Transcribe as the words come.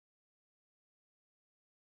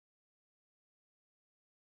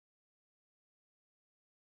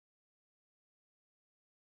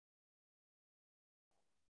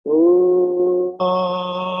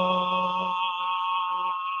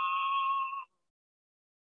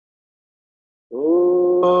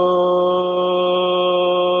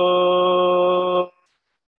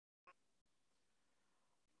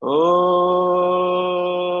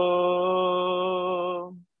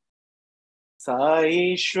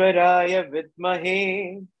साईश्वराय विद्महे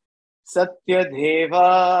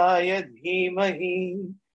सत्यदेवाय धीमहि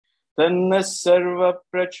तन्नः सर्वः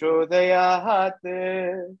प्रचोदयात्।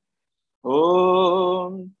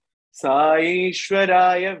 ॐ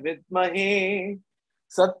साईश्वराय विद्महे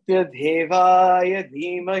सत्यदेवाय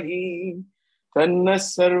धीमहि तन्नः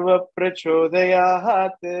सर्वः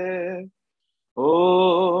प्रचोदयात्।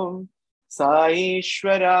 ॐ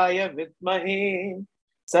साईश्वराय विद्महे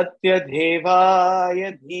सत्यदेवाय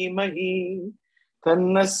धीमहि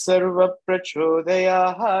तन्नः सर्वः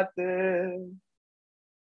प्रचोदयात्.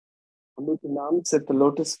 Humbly pronounce at the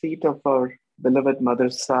lotus feet of our beloved Mother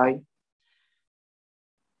Sai.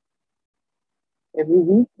 Every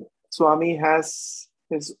week, Swami has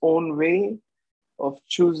his own way of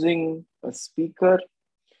choosing a speaker,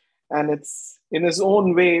 and it's in his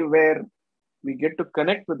own way where we get to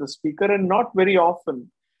connect with the speaker, and not very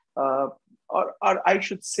often, or I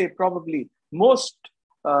should say probably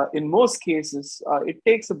in most cases, it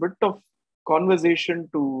takes a bit of conversation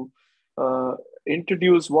to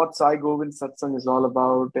introduce what Sai Govind Satsangh is all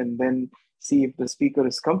about and then see if the speaker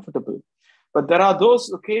is comfortable. But there are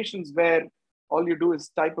those occasions where all you do is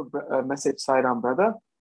type a message, Sai Ram brother,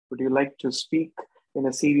 would you like to speak in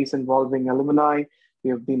a series involving alumni? We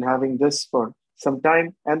have been having this for some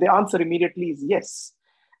time. And the answer immediately is yes.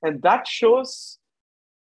 And that shows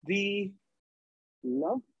the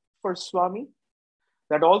love for Swami.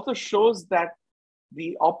 That also shows that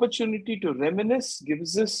the opportunity to reminisce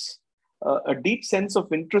gives us a deep sense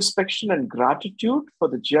of introspection and gratitude for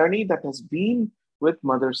the journey that has been with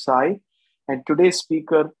Mother Sai. And today's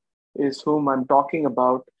speaker is whom I'm talking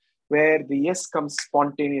about, where the yes comes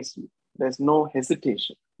spontaneously. There's no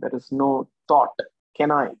hesitation. There is no thought.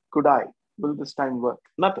 Can I? Could I? Will this time work?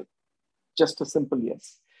 Nothing. Just a simple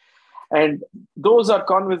yes. And those are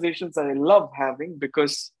conversations that I love having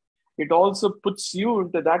because it also puts you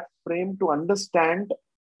into that frame to understand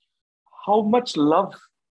how much love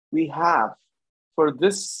we have for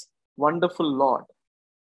this wonderful Lord.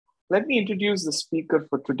 Let me introduce the speaker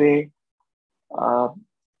for today.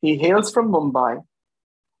 He hails from Mumbai,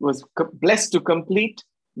 was blessed to complete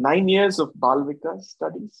 9 years of Balavikas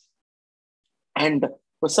Studies, and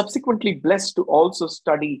was subsequently blessed to also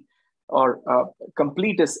study or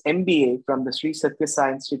complete his MBA from the Sri Sathya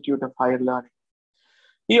Sai Institute of Higher Learning.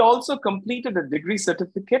 He also completed a degree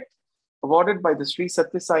certificate awarded by the Sri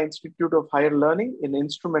Sathya Sai Institute of Higher Learning in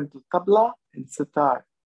Instrumental Tabla and Sitar.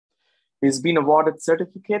 He's been awarded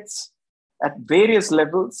certificates at various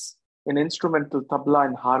levels in Instrumental Tabla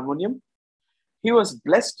and Harmonium. He was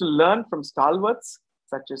blessed to learn from stalwarts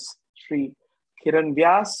such as Shri Kiran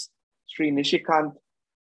Vyas, Shri Nishikant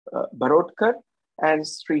Barodekar, and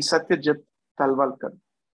Sri Satyajit Talwalkar.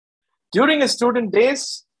 During his student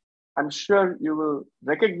days, I'm sure you will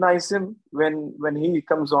recognize him when he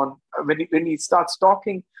comes on, when he starts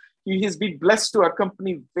talking. He has been blessed to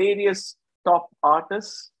accompany various top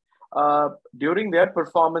artists during their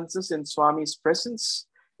performances in Swami's presence,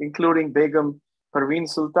 including Begam Parveen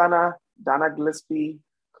Sultana, Gillespie,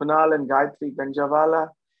 Kunal and Gayatri Ganjawalla,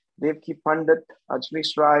 Devki Pandit,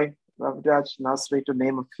 Ajnish Rai, Raviraj Nasery, to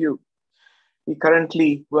name a few. He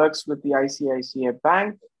currently works with the ICICI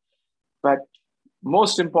Bank, but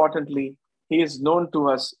most importantly, he is known to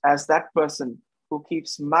us as that person who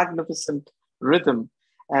keeps magnificent rhythm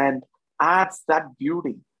and adds that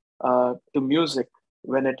beauty to music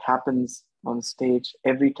when it happens on stage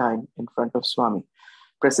every time in front of Swami.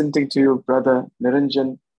 Presenting to you, Brother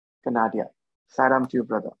Niranjan Kanadia. Sairam to you,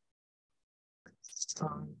 brother.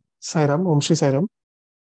 Sairam, Om Shri Sairam.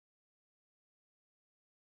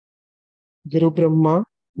 Guru Brahma,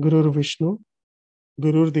 Guru Vishnu,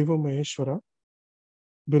 Guru Deva Maheshwara,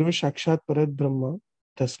 Guru Sakshat Parat Brahma,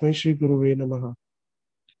 Tasmai Shri Guruve Namaha.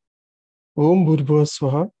 Om Bhurbhuva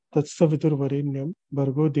Swaha, Tatsavitur Varenyam,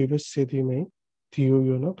 Bhargo Devasya Dhimai, Dhiyo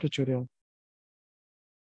Yona Prachodayam.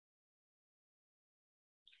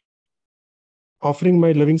 Offering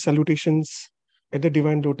my loving salutations at the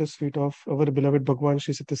divine lotus feet of our beloved Bhagwan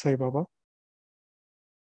Shri Sathya Sai Baba,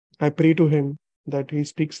 I pray to him that he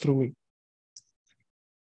speaks through me.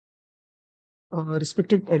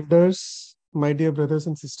 Respected elders, my dear brothers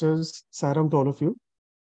and sisters, Sairam to all of you.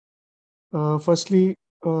 Firstly,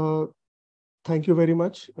 thank you very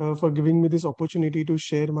much for giving me this opportunity to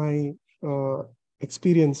share my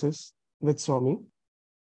experiences with Swami.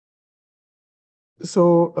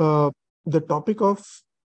 So the topic of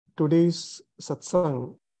today's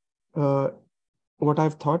satsang, what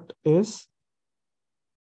I've thought is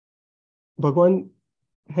Bhagwan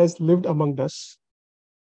has lived among us.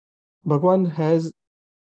 Bhagwan has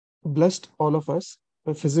blessed all of us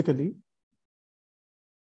physically.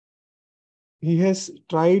 He has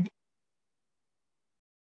tried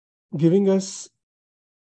giving us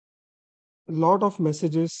a lot of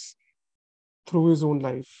messages through his own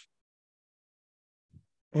life.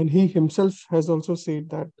 And he himself has also said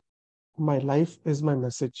that my life is my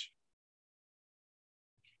message.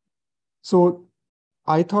 So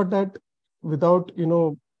I thought that without,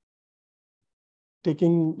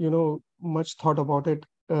 taking, much thought about it,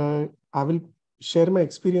 I will share my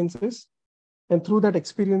experiences. And through that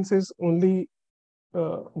experiences, only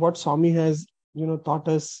what Swami has, taught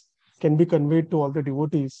us can be conveyed to all the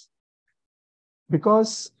devotees.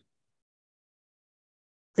 Because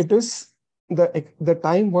it is the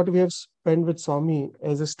time what we have spent with Swami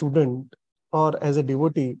as a student or as a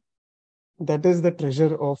devotee, that is the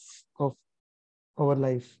treasure of our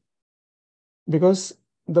life. Because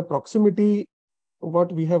the proximity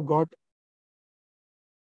what we have got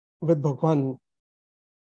with Bhagwan,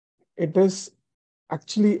 it is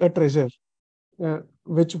actually a treasure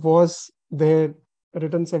which was there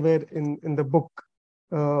written somewhere in the book,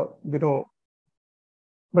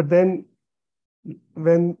 but then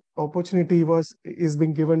when opportunity is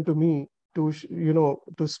being given to me to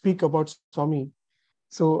to speak about Swami,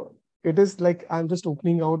 so it is like I'm just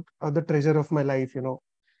opening out the treasure of my life.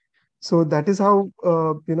 So that is how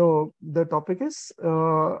the topic is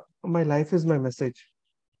my life is my message.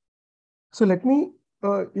 So let me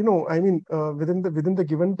within the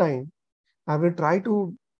given time, I will try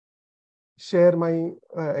to share my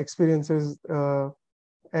experiences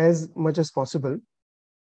as much as possible.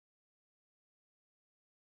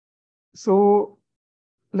 So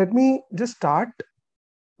let me just start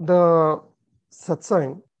the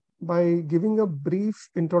satsang by giving a brief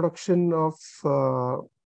introduction of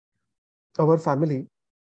our family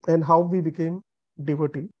and how we became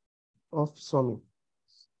devotee of Swami.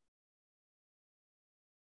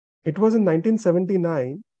 It was in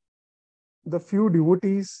 1979, the few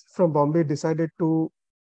devotees from Bombay decided to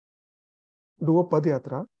do a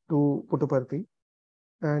Padyatra to Puttaparthi,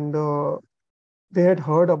 and they had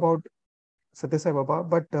heard about Satya Sai Baba,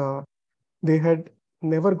 but they had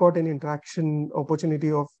never got any interaction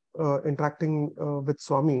opportunity of interacting with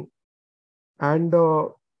Swami, and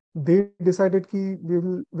they decided ki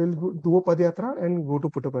will do a Padyatra and go to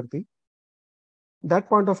Puttaparthi. That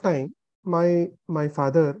point of time, my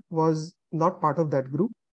father was not part of that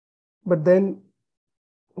group, but then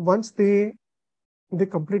once they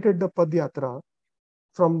completed the Padyatra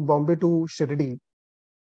from Bombay to Shirdi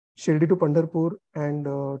to Pandharpur and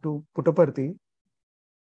to Puttaparthi,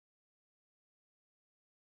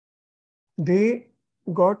 they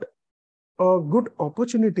got a good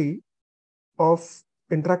opportunity of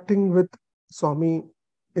interacting with Swami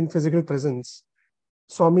in physical presence.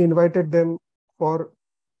 Swami invited them for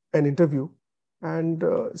an interview, and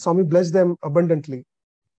Swami blessed them abundantly.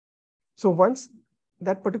 So once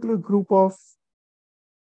that particular group of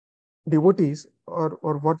devotees,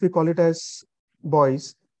 or what we call it as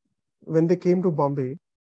boys, when they came to Bombay,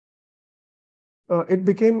 it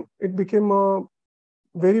became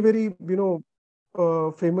very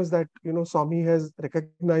famous that Swami has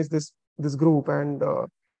recognized this group, and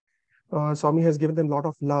Swami has given them a lot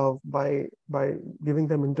of love by giving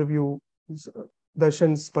them interview,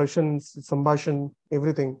 darshans, sparshans, sambhashan,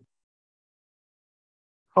 everything.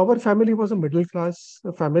 Our family was a middle class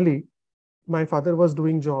family. My father was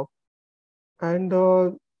doing job, and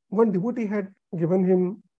one devotee had given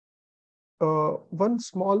him one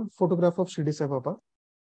small photograph of Shirdi Sai Baba,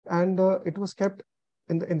 and it was kept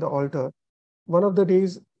in the altar. One of the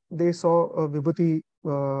days they saw a vibhuti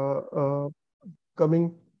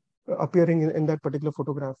coming appearing in that particular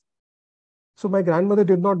photograph. So my grandmother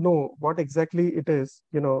did not know what exactly it is.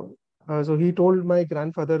 So he told my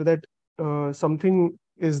grandfather that something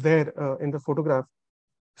is there in the photograph.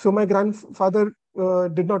 So my grandfather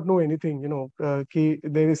did not know anything,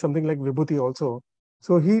 there is something like vibhuti also.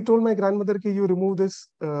 So he told my grandmother, ki you remove this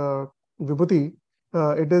vibhuti,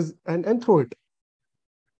 it is, and throw it.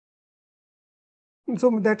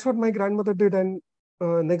 So that's what my grandmother did, and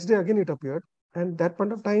next day again it appeared. And that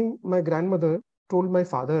point of time, my grandmother told my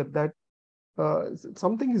father that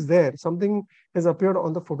something is there, something has appeared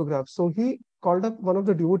on the photograph. So he called up one of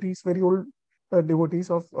the devotees, very old devotees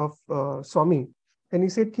of Swami, and he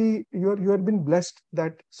said, "Ki you have been blessed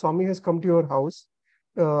that Swami has come to your house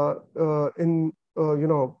in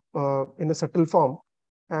in a subtle form,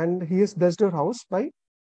 and he has blessed her house by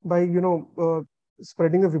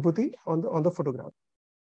spreading a vibhuti on the photograph.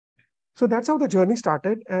 So that's how the journey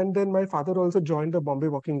started. And then my father also joined the Bombay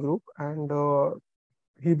Walking Group, and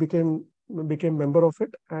he became member of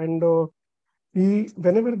it. And he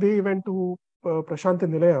whenever they went to Prashanthi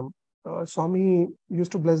Nikayam, Swami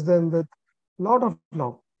used to bless them with lot of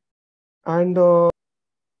love. And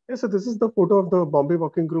yeah, so this is the photo of the Bombay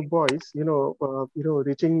Walking Group boys,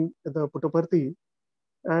 reaching the Puttaparthi,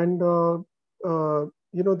 and the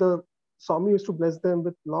Swami used to bless them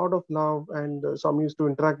with lot of love, and Swami used to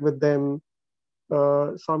interact with them.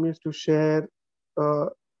 Swami used to share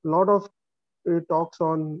a lot of talks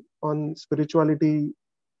on spirituality.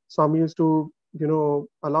 Swami used to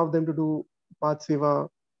allow them to do path seva,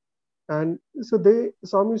 and so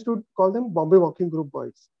Swami used to call them Bombay Walking Group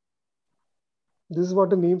boys. This is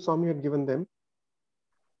what the name Swami had given them.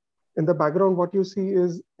 In the background, what you see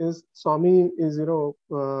is Swami is giving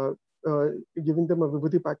them a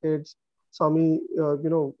vibhuti package. Swami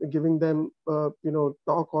giving them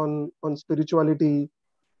talk on spirituality.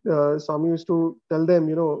 Swami used to tell them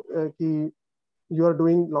you are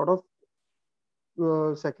doing a lot of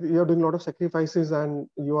sacrifices, and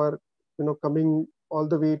you are coming all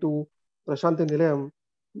the way to Prashanthi Nilayam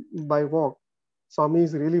by walk. Swami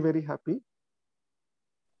is really very happy.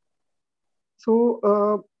 So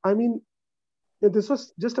this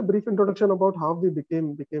was just a brief introduction about how we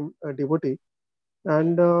became a devotee,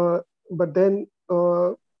 and but then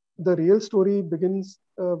the real story begins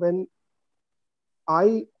when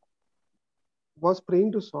I was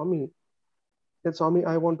praying to Swami that Swami,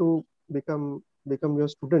 I want to become your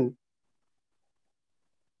student.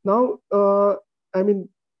 Now,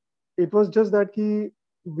 it was just that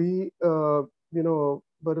we were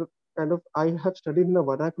kind of, I have studied in a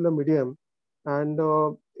vernacular medium, and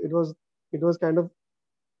it was kind of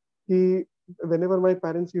whenever my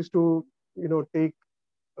parents used to take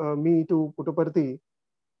me to Puttaparthi,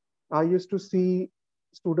 I used to see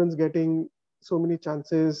students getting so many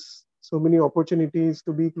chances, so many opportunities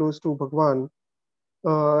to be close to Bhagwan.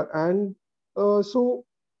 And so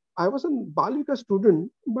I was a Balavikas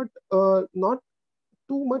student, but not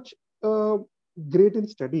too much great in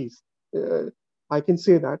studies. I can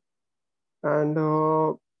say that. And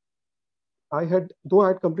though I had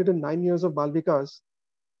completed 9 years of Balavikas,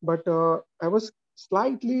 but I was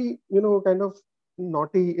slightly, kind of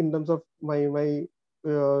naughty in terms of my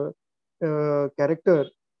character,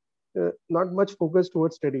 not much focused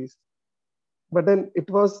towards studies. But then it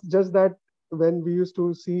was just that when we used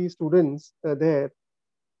to see students there,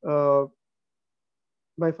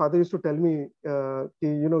 my father used to tell me,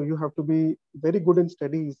 you have to be very good in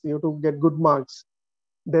studies. You have to get good marks.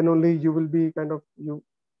 Then only you will be kind of, you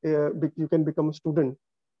can become a student.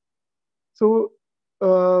 So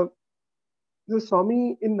the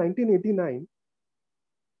Swami in 1989,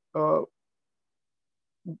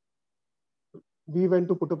 we went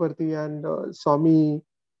to Puttaparthi, and Swami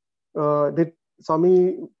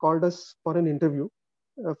called us for an interview,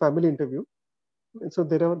 a family interview. And so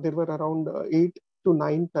there were around 8 to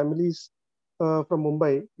 9 families from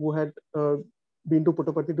Mumbai who had been to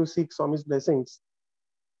Puttaparthi to seek Swami's blessings.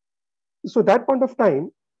 So that point of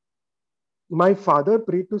time, my father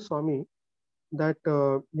prayed to Swami that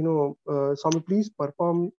Swami, please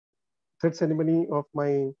perform third ceremony of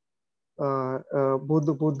my both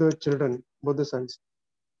the children, both the sons.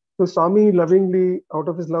 So Swami lovingly, out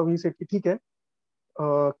of his love, he said, "ठीक है,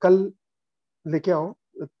 कल लेके आओ,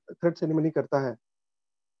 third ceremony करता है."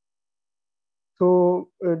 So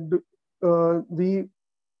we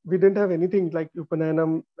didn't have anything like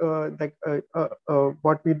Upanayam,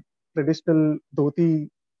 what we traditional dhoti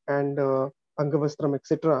and Angavastram,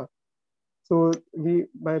 etc. So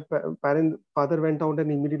my father went out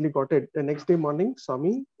and immediately got it. The next day morning,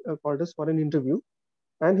 Swami called us for an interview,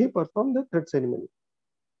 and he performed the third ceremony.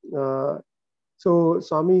 So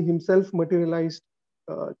Swami himself materialized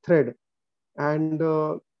thread, and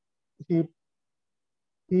he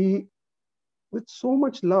with so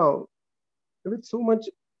much love, with so much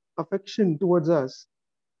affection towards us,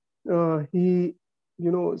 he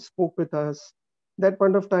spoke with us. That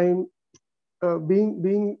point of time,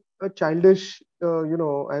 being a childish,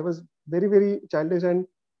 I was very, very childish, and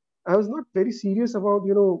I was not very serious about,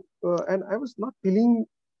 and I was not feeling,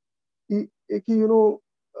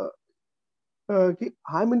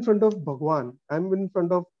 I'm in front of Bhagwan, I'm in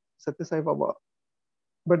front of Satya Sai Baba.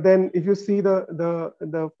 But then if you see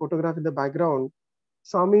the photograph in the background,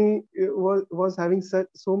 Swami was having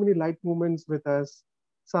so many light moments with us.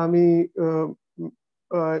 Swami,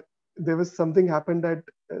 there was something happened that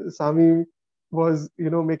Swami was,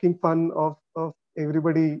 making fun of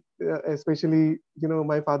everybody especially,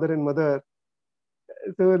 my father and mother.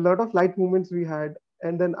 So a lot of light moments we had.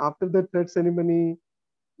 And then after the thread ceremony,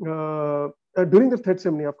 during the thread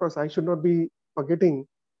ceremony, of course, I should not be forgetting,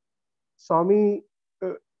 Swami,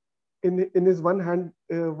 uh, in his one hand,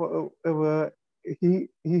 he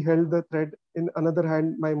held the thread. In another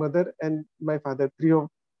hand, my mother and my father, three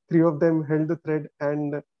of them held the thread,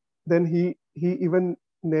 and then he even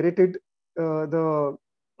narrated the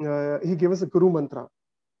he gave us a guru mantra.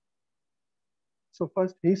 So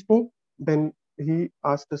first he spoke, then he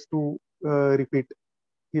asked us to repeat.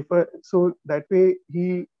 So that way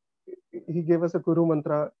he gave us a guru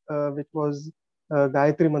mantra, which was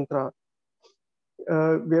Gayatri mantra.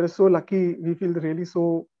 We are so lucky. We feel really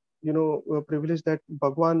so, privileged that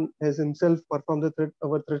Bhagwan has himself performed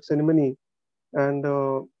our thread ceremony, and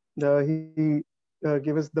he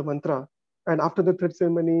gave us the mantra. And after the thread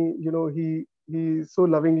ceremony, he so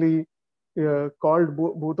lovingly called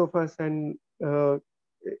both of us, and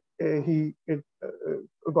he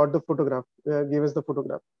got the photograph, gave us the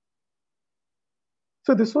photograph.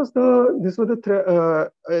 So this was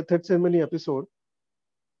the thread ceremony episode.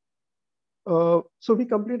 So we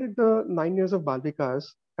completed the 9 years of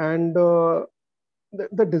Balavikas, and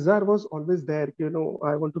the desire was always there.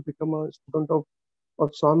 I want to become a student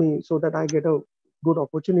of Swami so that I get a good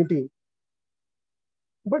opportunity.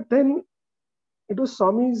 But then it was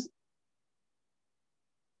Swami's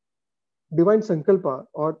divine sankalpa,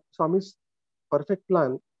 or Swami's perfect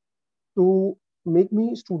plan, to make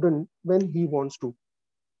me student when he wants to.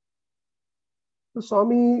 So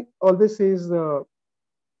Swami always says,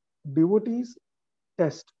 devotees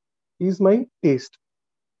test is my taste.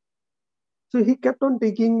 So he kept on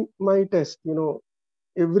taking my test,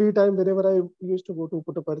 every time whenever I used to go to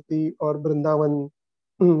Puttaparthi or Brindavan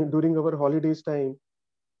during our holidays time.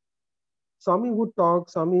 Swami would talk,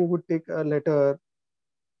 Swami would take a letter,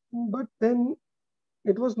 but then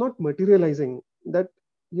it was not materializing. That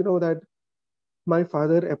my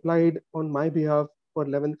father applied on my behalf for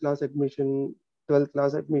 11th class admission, 12th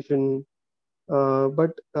class admission,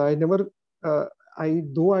 but I never,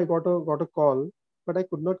 though I got a call, but I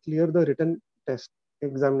could not clear the written test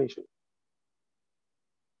examination.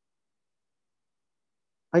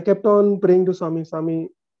 I kept on praying to Swami,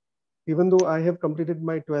 even though I have completed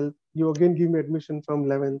my 12th, you again give me admission from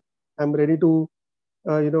 11th. I'm ready to,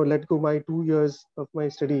 let go my 2 years of my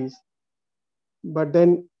studies. But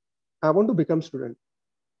then I want to become student.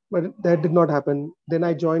 But that did not happen. Then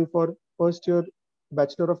I joined for first year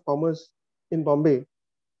Bachelor of Commerce in Bombay,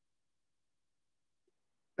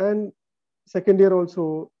 and second year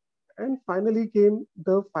also. And finally came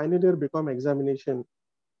the final year BCom examination.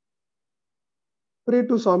 Pray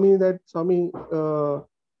to Swami that Swami,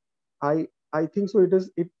 I think so. It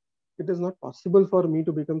is not possible for me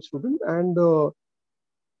to become student, and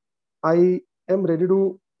I am ready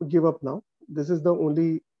to give up now. This is the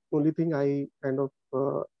only thing I kind of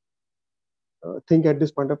think at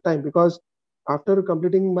this point of time, because after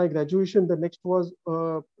completing my graduation, the next was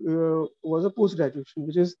a post graduation,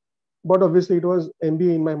 which is, but obviously it was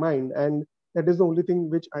MBA in my mind, and that is the only thing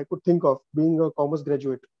which I could think of, being a commerce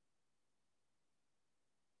graduate.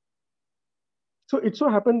 So it so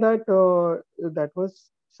happened that that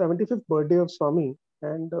was 75th birthday of Swami,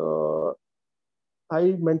 and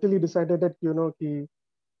I mentally decided that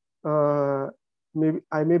maybe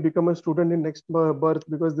I may become a student in next birth,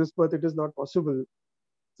 because this birth it is not possible.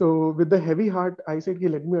 So with the heavy heart, I said,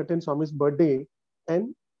 let me attend Swami's birthday,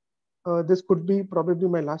 and this could be probably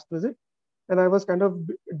my last visit. And I was kind of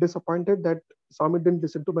disappointed that Swami didn't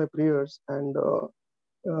listen to my prayers, and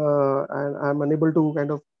I'm unable to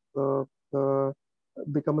kind of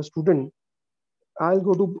become a student. I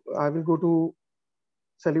will go to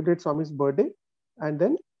celebrate Swami's birthday, and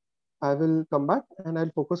then I will come back and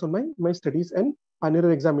I'll focus on my studies and final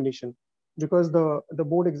year examination, because the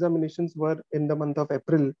board examinations were in the month of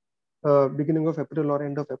April, beginning of April or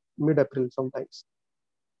end of mid-April sometimes,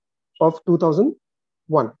 of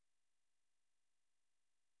 2001.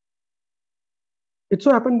 It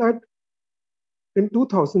so happened that in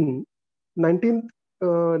 2000, 19th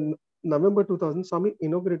November 2000, Swami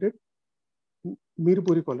inaugurated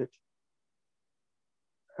Mirpuri College,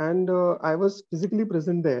 and I was physically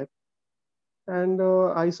present there, and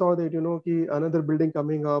I saw that another building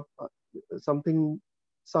coming up, something.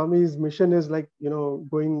 Swami's mission is like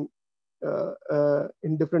going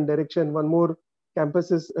in different direction. One more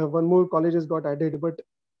colleges got added, but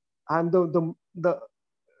I'm the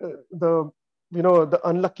the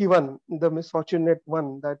unlucky one, the misfortunate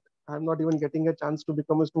one, that I'm not even getting a chance to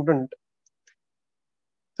become a student.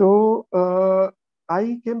 So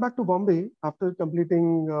I came back to Bombay after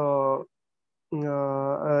completing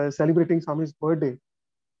celebrating Swami's birthday,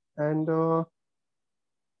 and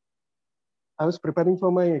I was preparing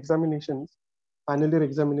for my examinations, final year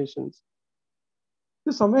examinations.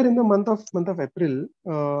 So somewhere in the month of April,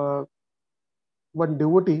 one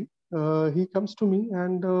devotee, he comes to me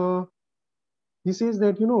and he says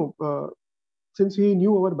that, since he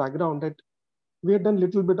knew our background, that we had done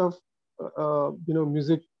little bit of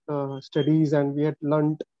music studies, and we had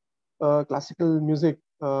learned classical music.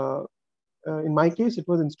 In my case, it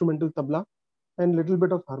was instrumental tabla and little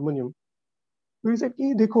bit of harmonium. So he said,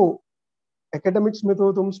 "कि देखो, academics में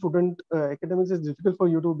तो तुम student, academics is difficult for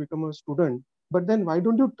you to become a student, but then why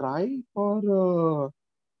don't you try for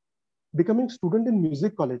becoming student in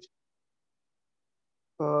music college?"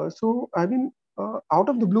 So I mean, out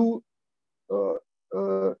of the blue,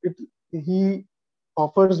 uh, he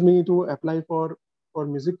offers me to apply for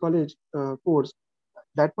music college course.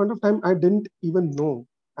 That point of time, I didn't even know.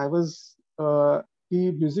 I was the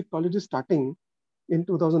music college is starting in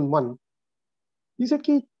 2001. He said,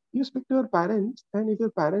 "Ki, you speak to your parents, and if your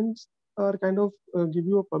parents are kind of give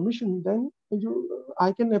you a permission, then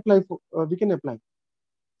I can apply for, we can apply."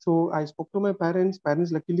 So I spoke to my parents.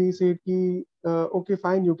 Parents luckily said, "Ki, okay,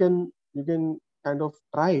 fine, you can kind of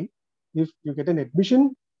try. If you get an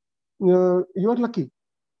admission, you are lucky."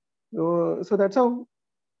 So that's how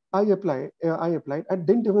I apply. I applied. I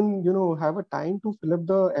didn't even have a time to fill up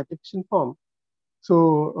the application form.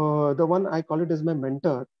 So the one I call it as my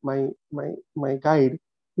mentor, my guide.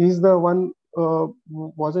 He's the one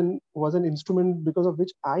was an instrument because of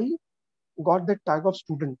which I got that tag of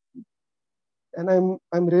student, and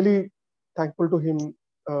I'm really thankful to him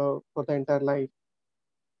for the entire life.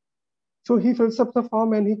 So he fills up the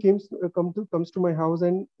form and he comes to my house,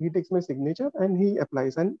 and he takes my signature and he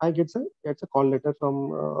applies, and I gets a call letter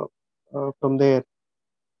from there.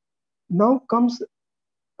 Now comes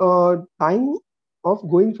time of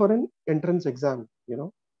going for an entrance exam,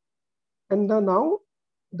 and now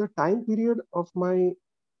the time period of my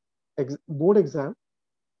board exam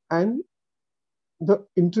and the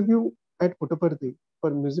interview at Puttaparthi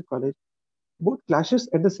for music college both clashes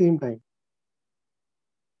at the same time.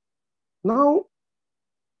 Now,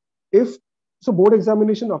 if so, board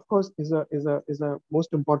examination, of course, is a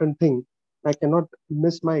most important thing. I cannot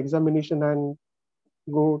miss my examination and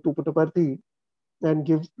go to Puttaparthi and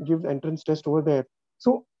give entrance test over there.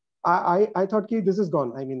 So I thought, ki, this is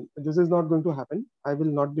gone. I mean, this is not going to happen. I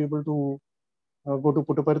will not be able to go to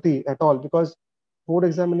Puttaparthi at all, because board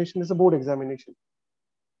examination is a board examination.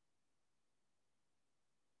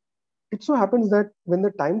 It so happens that when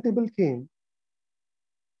the timetable came,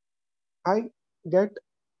 I get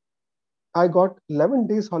I got 11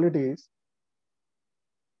 days holidays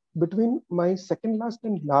between my second last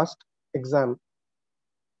and last exam.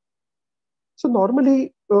 So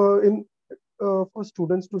normally, in for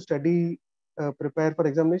students to study, prepare for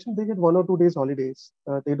examination, they get 1 or 2 days holidays.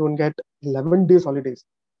 They don't get 11 days holidays.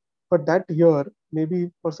 But that year,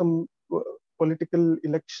 maybe for some political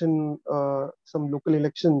election, some local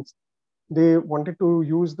elections, they wanted to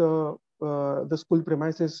use the school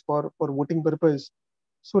premises for voting purpose.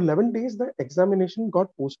 So 11 days, the examination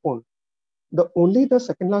got postponed. The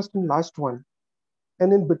second last and last one,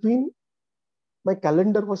 and in between, my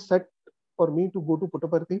calendar was set for me to go to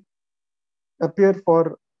Puttaparthi, appear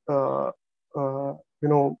for uh,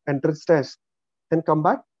 entrance test, and come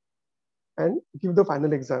back and give the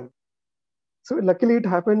final exam. So luckily it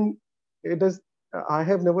happened. It is I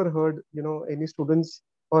have never heard any students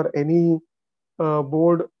or any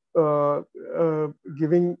board uh, uh,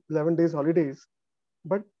 giving 11 days holidays,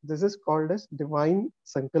 but this is called as divine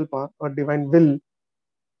sankalpa or divine will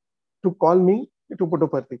to call me to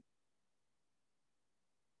Puttaparthi.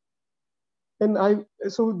 And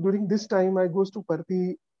so during this time, I goes to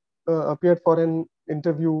Parthi, appeared for an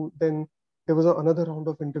interview. Then there was another round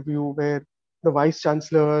of interview where the vice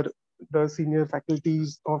chancellor, the senior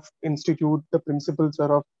faculties of institute, the principals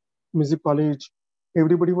are of music college,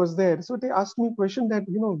 everybody was there. So they asked me a question that,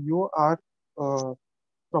 you are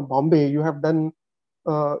from Bombay, you have done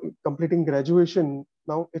completing graduation.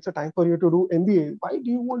 Now it's a time for you to do MBA. Why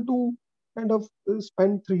do you want to kind of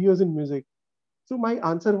spend 3 years in music? So my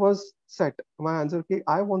answer was set. My answer, okay,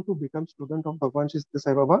 I want to become student of Bhagwan Shri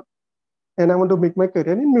Sai Baba, and I want to make my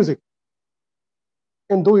career in music.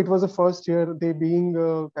 And though it was the first year, they being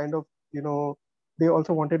kind of, they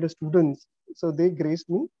also wanted the students, so they graced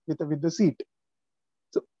me with the seat.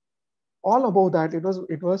 So all about that, it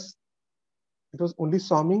was only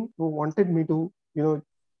Swami who wanted me to,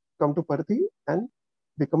 come to Parthi and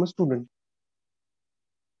become a student.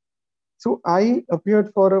 So I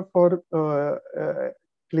appeared for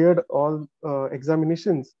cleared all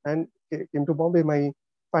examinations and came to Bombay. My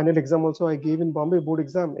final exam also I gave in Bombay, board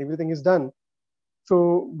exam. Everything is done.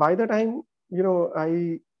 So by the time,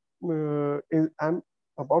 I'm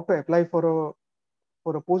about to apply for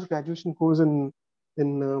a post graduation course in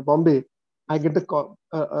Bombay, I get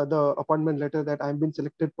the appointment letter that I'm been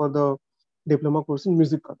selected for the diploma course in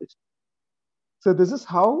music college. So this is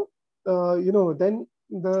how, then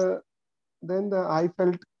I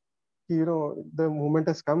felt, the moment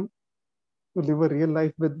has come to live a real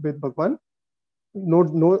life with Bhagwan. No,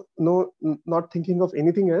 no, no, not thinking of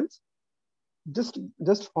anything else. Just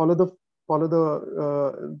follow the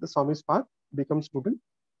Swami's path, become student,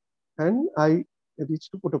 and I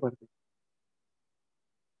reached to Puttaparthi.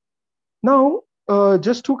 Now,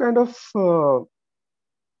 just to kind of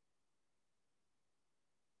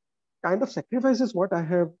sacrifices what I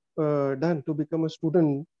have done to become a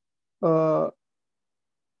student. So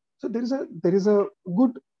there is a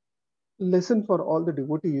good lesson for all the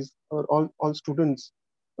devotees or all students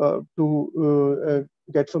to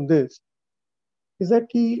get from this. Is that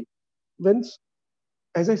when,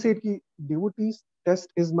 as I said, devotees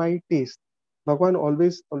test is my taste. Bhagwan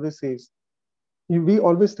always says. We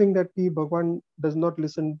always think that Bhagwan does not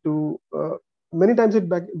listen to. Many times it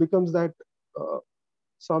becomes that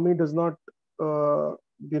Swami does not,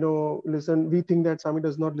 listen. We think that Swami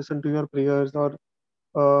does not listen to your prayers, or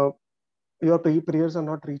your prayers are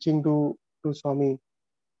not reaching to Swami.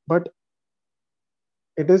 But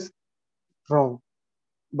it is wrong.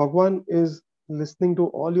 Bhagwan is listening to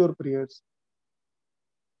all your prayers.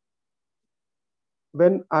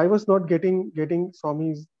 When I was not getting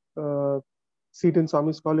Swami's seat in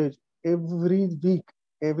Swami's college, every week,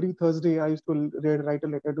 every Thursday, I used to write a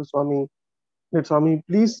letter to Swami that, Swami,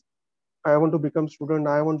 please, I want to become student.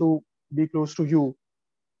 I want to be close to you.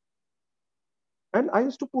 And I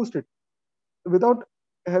used to post it without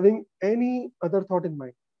having any other thought in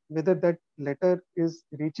mind, whether that letter is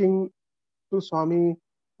reaching to Swami,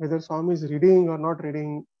 whether Swami is reading or not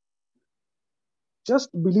reading. Just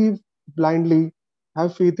believe blindly,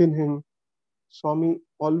 have faith in him. Swami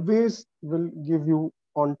always will give you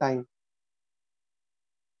on time.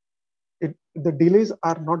 The delays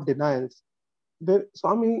are not denials.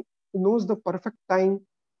 Swami knows the perfect time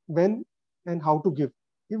when and how to give.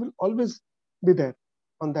 He will always be there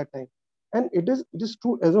on that time. And it is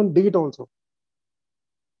true as on date also,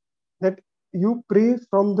 that you pray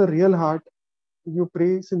from the real heart, you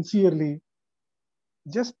pray sincerely.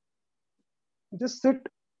 Just sit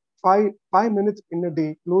 5 minutes in a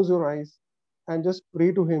day, close your eyes and just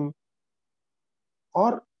pray to him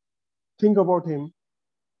or think about him.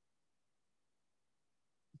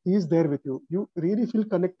 He is there with you. You really feel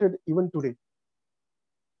connected even today.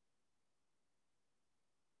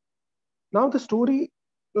 Now the story,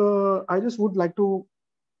 I just would like to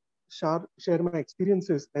share my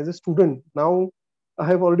experiences as a student. Now I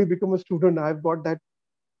have already become a student. I've got that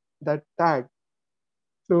tag.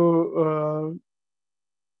 So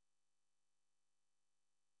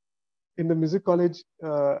in the music college,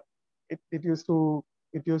 it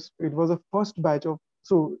was a first batch of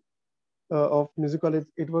music college.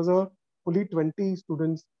 It was a fully 20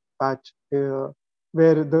 students batch,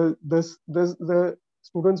 where the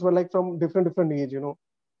students were like from different age.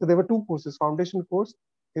 So there were two courses. Foundation course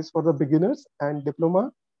is for the beginners, and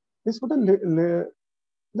diploma is for the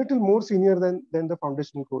little more senior than the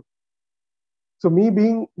foundation course. So me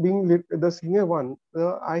being the senior one,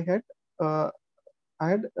 uh, I had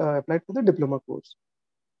applied for the diploma course.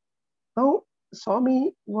 Now,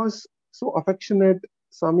 Swami was so affectionate.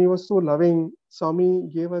 Swami was so loving. Swami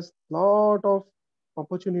gave us lot of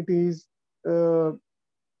opportunities. Uh,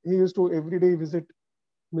 he used to every day visit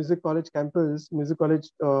music college campus, music college.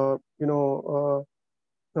 Yeah.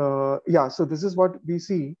 So this is what we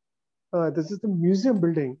see. This is the museum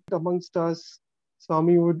building. Amongst us,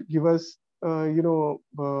 Swami would give us,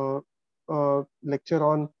 lecture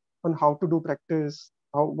on how to do practice,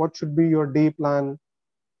 what should be your day plan,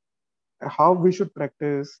 how we should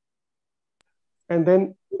practice. And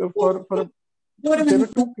then there were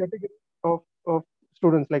two categories of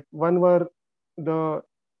students. Like one were the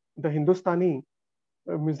Hindustani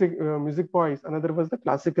music boys, another was the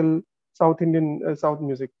classical South Indian South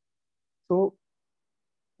music. So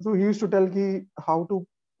he used to tell how to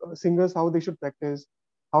singers, how they should practice,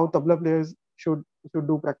 how tabla players should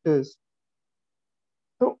do practice.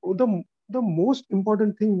 So the most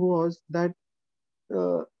important thing was that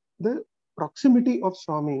the proximity of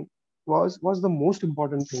Swami was the most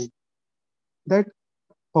important thing. That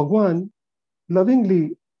Bhagwan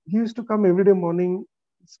lovingly, he used to come every day morning,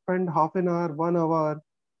 spend half an hour, 1 hour,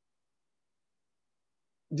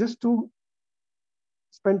 just to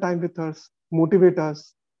spend time with us, motivate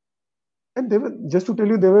us. And they were, just to tell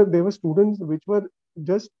you, there were students which were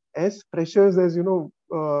just as freshers as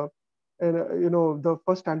the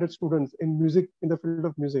first standard students in music, in the field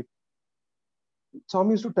of music.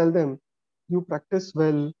 Swami used to tell them, you practice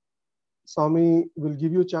well, Swami will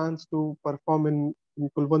give you a chance to perform in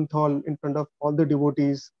Kulwant Hall in front of all the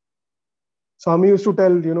devotees. Swami used to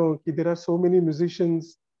tell, ki there are so many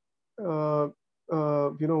musicians, uh,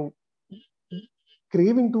 you know,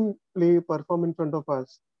 craving to play, perform in front of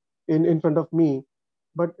us, in front of me,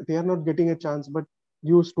 but they are not getting a chance. But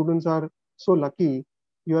you students are so lucky,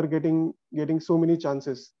 you are getting so many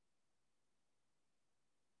chances.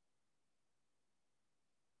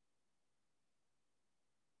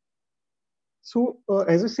 So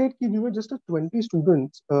as I said, we were just a 20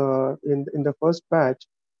 students in the first batch.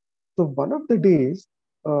 So one of the days,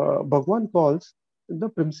 Bhagwan calls the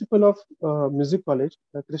principal of music college,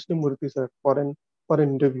 Krishnamurthy sir, for an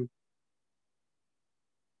interview.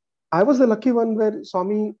 I was the lucky one where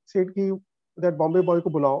Swami said ki that Bombay boy ko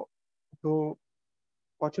bulao. So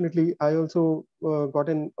fortunately, I also got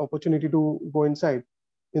an opportunity to go inside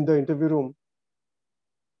in the interview room.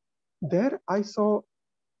 There, I saw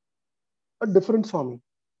a different Swami,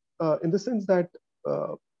 in the sense that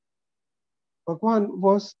uh, Bhagwan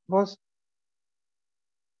was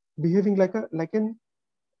behaving like an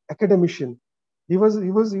academician. He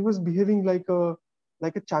was behaving like a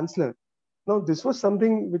chancellor. Now, this was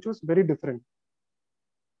something which was very different.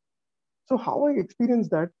 So how I experienced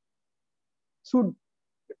that? So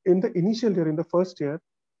in the initial year, in the first year,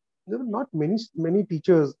 there were not many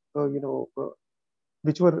teachers, who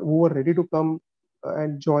were ready to come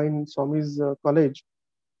and join Swami's college.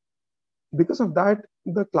 Because of that,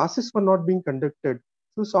 the classes were not being conducted.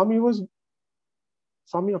 So Swami,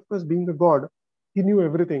 of course, being a god, he knew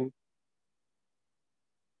everything.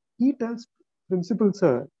 He tells principal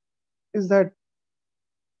sir is that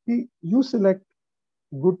you select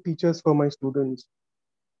good teachers for my students.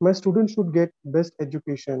 My students should get best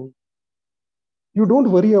education. You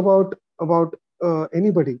don't worry about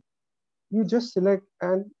anybody. You just select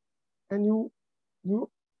and you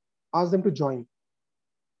ask them to join.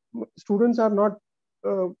 Students are not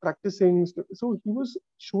practicing, so he was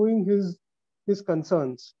showing his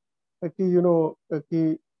concerns कि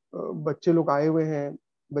कि बच्चे लोग आए हुए हैं,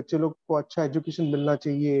 बच्चे लोग को अच्छा एजुकेशन मिलना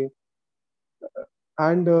चाहिए.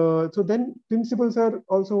 And so then principal sir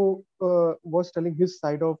also was telling his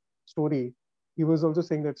side of story. He was also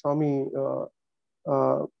saying that Swami,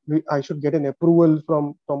 I should get an approval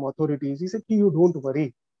from authorities. He said, you don't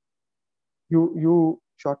worry. You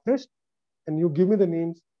shortlist and you give me the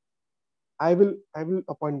names. I will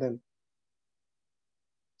appoint them.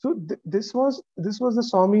 So this was the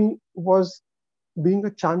Swami was being a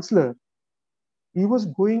chancellor. He was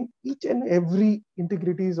going each and every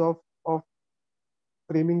integrities of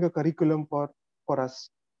framing a curriculum for us.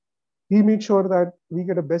 He made sure that we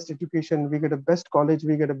get a best education, we get a best college,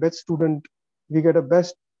 we get a best student, we get a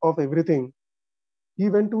best of everything. He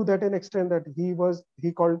went to that an extent that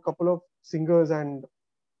he called a couple of singers and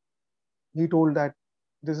he told that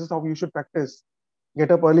this is how you should practice.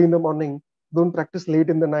 Get up early in the morning, don't practice late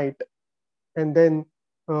in the night. And then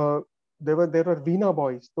uh, there were Veena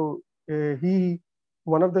boys. So he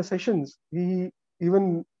one of the sessions he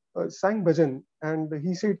even sang bhajan, and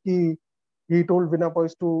he said he told Veena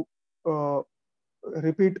boys to uh,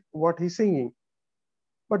 repeat what he's singing.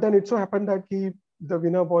 But then it so happened that the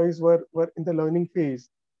Veena boys were in the learning phase,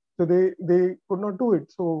 so they could not do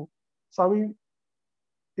it. So Swami,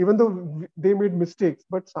 even though they made mistakes,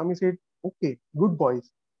 but Swami said, "Okay, good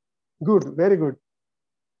boys, good, very good."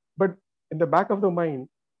 But in the back of the mind,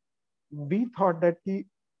 we thought that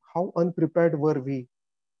how unprepared were we,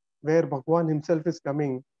 where Bhagwan himself is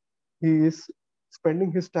coming. He is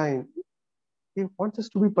spending his time. He wants us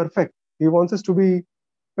to be perfect. He wants us to be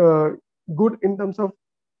uh, good in terms of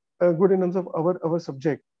our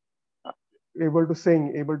subject, able to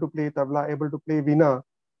sing, able to play tabla, able to play veena.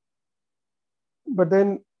 But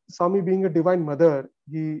then Swami, being a divine mother,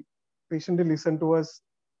 he patiently listened to us.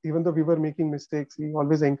 Even though we were making mistakes, he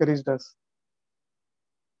always encouraged us.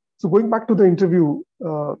 So going back to the interview,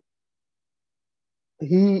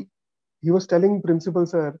 he he was telling principal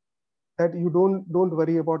sir that you don't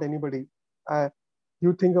worry about anybody.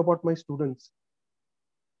 You think about my students.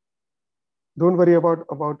 Don't worry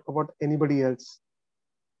about anybody else.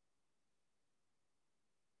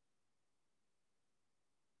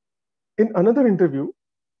 In another interview,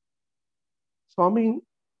 Swami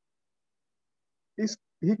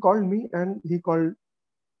he called me and he called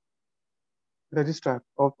registrar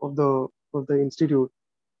of the institute.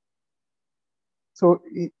 So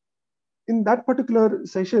in that particular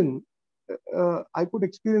session, I could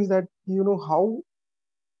experience that, how,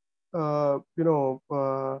 well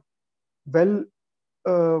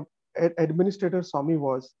administrator Swami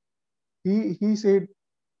was. He said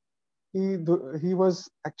he was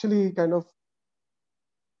actually kind of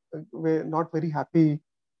not very happy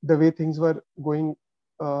the way things were going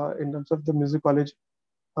in terms of the music college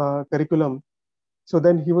curriculum. So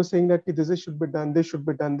then he was saying that this should be done, this should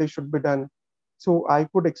be done, this should be done. So I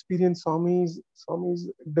could experience Swami's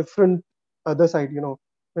different other side.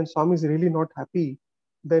 When Swami is really not happy,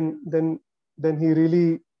 then he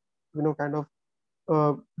really, kind of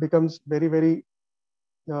becomes very, very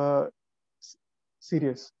uh,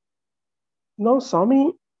 serious. Now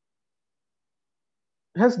Swami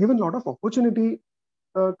has given a lot of opportunity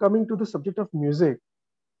coming to the subject of music.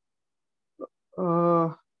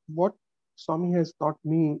 What Swami has taught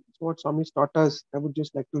me, what Swami taught us, I would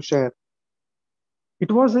just like to share.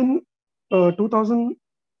 It was in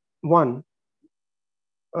 2001,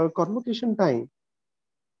 convocation time.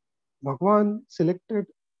 Bhagwan selected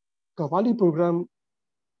Qawwali program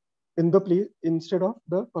in the play instead of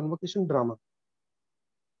the convocation drama.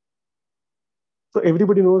 So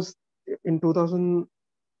everybody knows in 2001,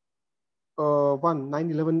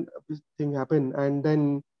 9/11 thing happened, and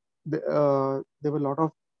then there were a lot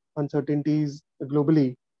of uncertainties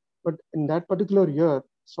globally. But in that particular year,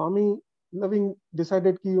 Swami Loving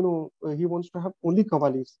decided he wants to have only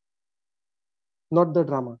Qawwalis, not the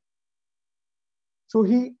drama. So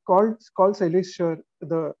he called Shailesh Sir,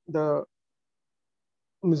 the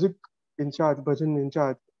music in charge, bhajan in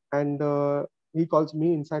charge, and he calls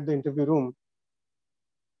me inside the interview room,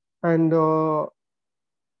 and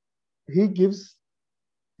he gives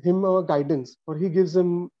him a guidance, or he gives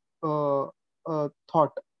him a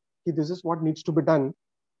thought. This is what needs to be done,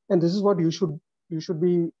 and this is what you should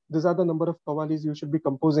be. These are the number of qawwalis you should be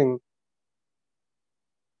composing.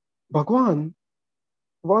 Bhagwan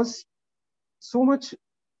was so much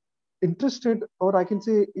interested, or I can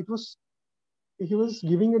say he was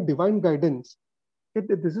giving a divine guidance.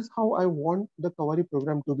 This is how I want the Qawwali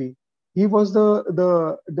program to be. He was the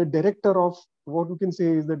director of, what you can say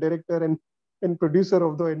is the director and producer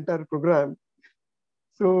of the entire program.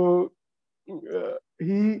 So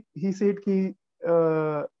he said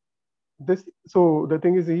this. So the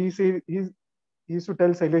thing is, he used to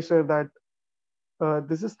tell Shailesh sir that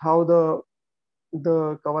this is how the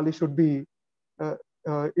Qawwali should be.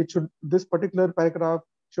 This particular paragraph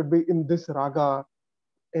should be in this raga,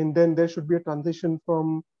 and then there should be a transition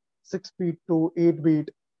from 6 beat to 8 beat,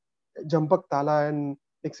 jampak tala, and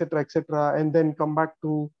etc., and then come back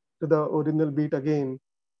to the original beat again.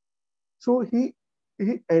 So he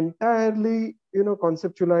entirely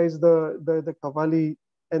conceptualized the Qawwali,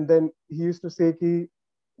 and then he used to say कि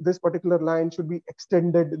this particular line should be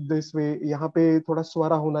extended this way. यहाँ पे थोड़ा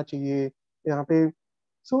swara होना चाहिए. यहाँ पे.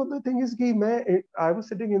 So the thing is कि I was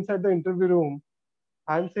sitting inside the interview room.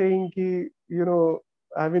 I'm saying कि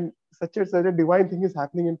I mean such a divine thing is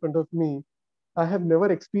happening in front of me. I have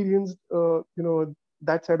never experienced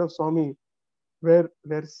that side of Swami, where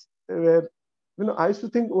I used to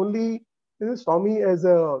think only Swami as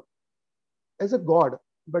a god,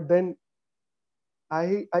 but then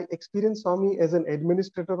I experienced Swami as an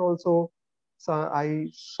administrator also. So I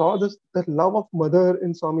saw the love of mother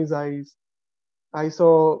in Swami's eyes. I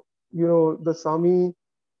saw the Swami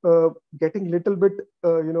getting little bit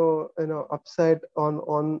upset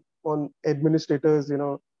on administrators.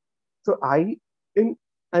 So in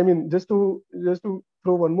I mean just to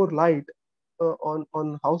throw one more light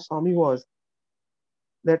on how Swami was,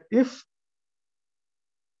 that if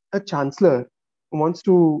a chancellor wants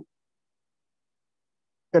to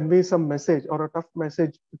convey some message or a tough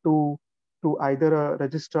message to either a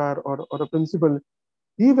registrar or a principal,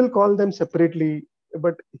 he will call them separately,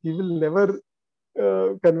 but he will never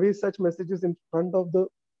convey such messages in front of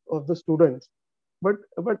the students. But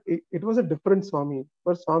it was a different Swami.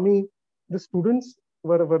 For Swami, the students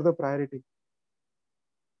were the priority,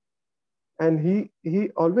 and he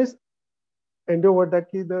always endeavored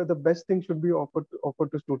that the best thing should be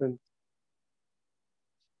offered to students.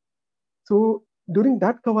 So during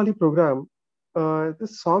that Qawwali program, the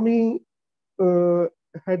Swami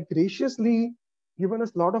had graciously given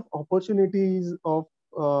us a lot of opportunities of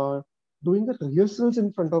doing the rehearsals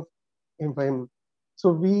in front of him.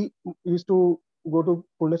 So we used to go to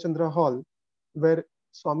Purnachandra Hall, where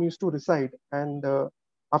Swami used to reside, and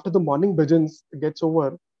after the morning bhajans gets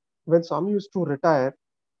over, when Swami used to retire,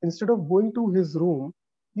 instead of going to his room,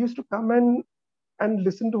 he used to come and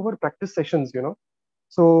listen to our practice sessions.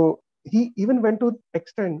 So he even went to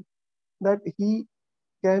extent that he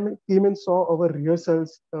came and saw our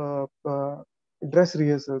rehearsals, dress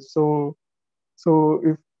rehearsals. So So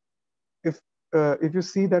if you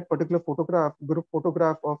see that particular photograph, group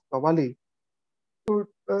photograph of Kawali, so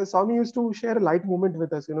Swami used to share a light moment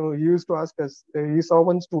with us. He used to ask us. He saw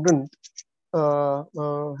one student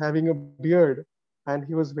having a beard, and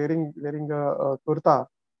he was wearing a kurta.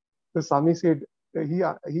 So Swami said, he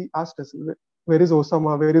asked us, "Where is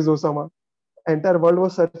Osama? Where is Osama?" Entire world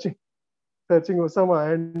was searching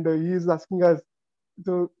Osama, and he is asking us.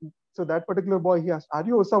 So so that particular boy, he asked, "Are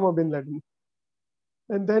you Osama bin Laden?"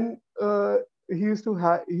 And then he used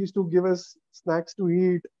to give us snacks to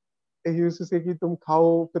eat. He used to say कि तुम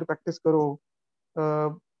खाओ फिर practice करो,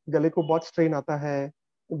 गले को बहुत strain आता है,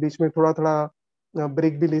 बीच में थोड़ा थोड़ा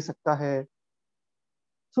ब्रेक भी ले सकता है.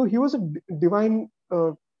 So he was a divine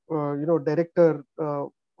director, uh,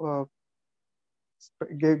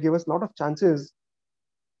 gave us a lot of chances.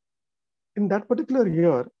 In that particular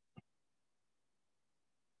year,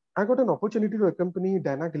 I got an opportunity to accompany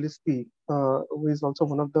Diana Gillespie, who is also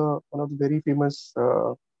one of the very famous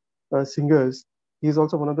singers. He is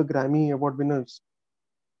also one of the Grammy Award winners.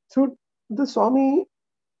 So the Swami,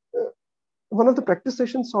 uh, one of the practice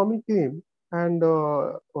sessions, Swami came and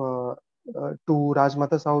to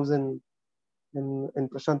Rajmata's house in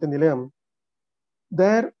Prashanthi Nikayam.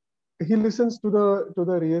 There, he listens to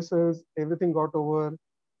the rehearsals. Everything got over.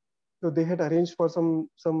 So they had arranged for some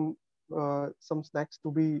snacks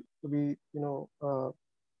to be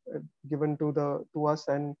given to us,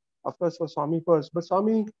 and of course for Swami first. But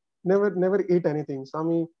Swami never ate anything.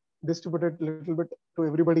 Swami distributed a little bit to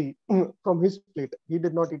everybody from his plate. He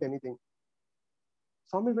did not eat anything.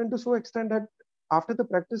 Swami went to so extent that after the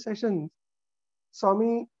practice sessions,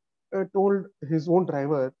 Swami told his own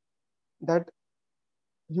driver that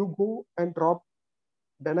you go and drop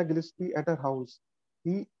Dana Gillespie at her house.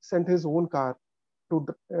 He sent his own car to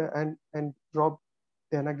and drop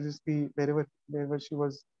Dana Gillespie wherever she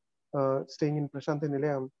was staying in Prashanthi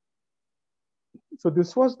Nilayam. So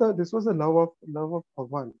this was the love of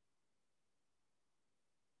Bhagwan.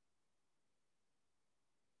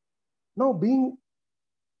 Now, being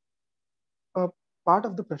a part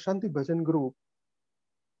of the Prashanthi Bhajan Group,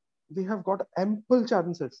 we have got ample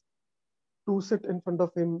chances to sit in front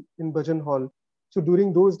of him in Bhajan Hall. So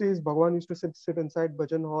during those days, Bhagwan used to sit inside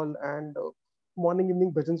Bhajan Hall, and morning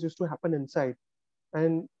evening bhajans used to happen inside.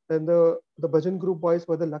 And then the Bhajan Group boys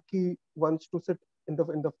were the lucky ones to sit in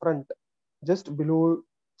the front, just below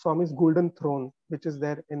Swami's golden throne, which is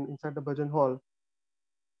there inside the Bhajan Hall.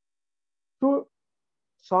 So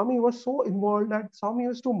Swami was so involved that Swami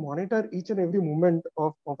used to monitor each and every movement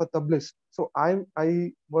of a tablist. So I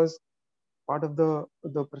was part of the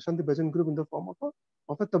Prashanthi Bhajan group in the form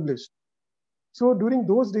of a tablist. So during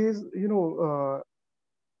those days,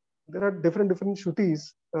 there are different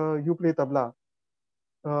shrutis. You play tabla.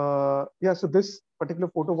 Yeah. So this particular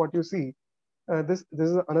photo, what you see, this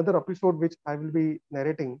is another episode which I will be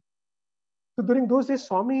narrating. So during those days,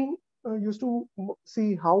 Swami used to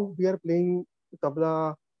see how we are playing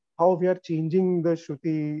tabla, how we are changing the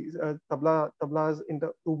shruti, tablas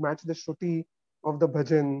to match the shruti of the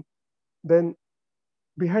bhajan. Then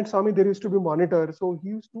behind Swami there used to be monitor, so he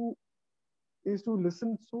used to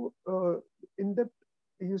listen so in depth.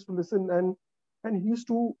 He used to listen, and he used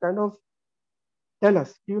to kind of tell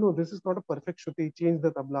us, this is not a perfect shruti. Change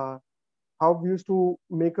the tabla. How we used to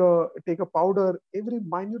take a powder. Every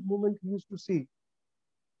minute movement he used to see,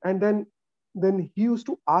 and then he used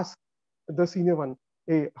to ask the senior one,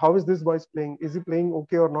 "Hey, how is this voice playing? Is he playing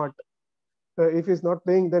okay or not? If he's not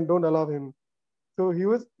playing, then don't allow him." So he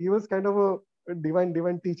was kind of a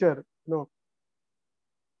divine teacher.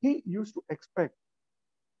 He used to expect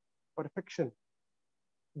perfection.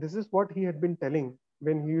 This is what he had been telling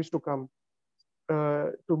when he used to come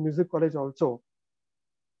to music college also,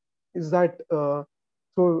 is that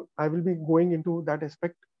so I will be going into that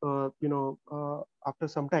aspect after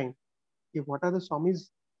some time. What are the Swami's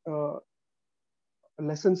uh,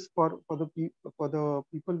 lessons for the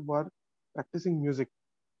people who are practicing music?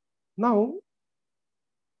 Now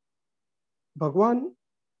Bhagwan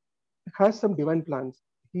has some divine plans.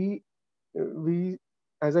 He we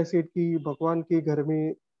as I said कि भगवान के घर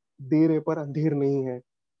में देर है पर अंधेर नहीं है.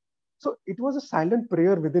 So it was a silent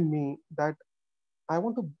prayer within me that I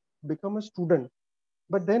want to become a student.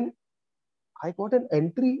 But then I got an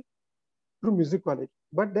entry through music college.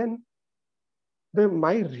 But then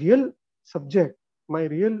my real subject, my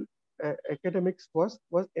real academics was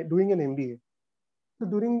doing an MBA. So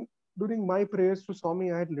during my prayers to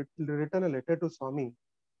Swami, I had written a letter to Swami.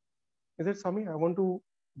 I said, Swami, I want to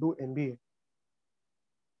do MBA.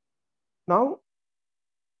 Now,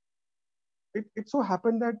 it so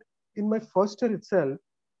happened that in my first year itself,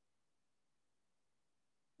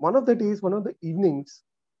 one of the days, one of the evenings,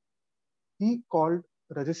 he called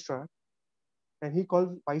registrar and he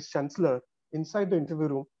called vice chancellor inside the interview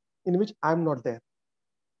room in which I'm not there.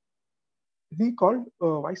 He called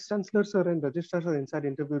vice chancellor sir and registrar sir inside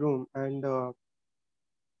interview room, and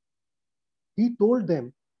he told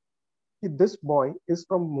them that this boy is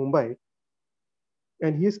from Mumbai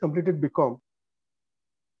and he has completed BCom.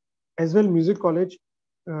 As well, music college,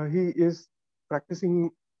 he is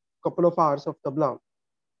practicing couple of hours of tabla,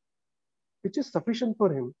 which is sufficient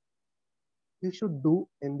for him. He should do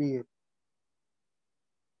MBA.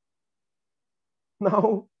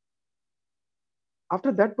 Now,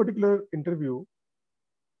 after that particular interview,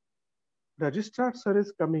 registrar sir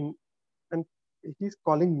is coming and he's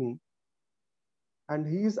calling me and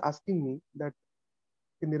he is asking me that,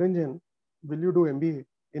 Niranjan, will you do MBA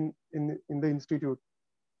in the institute?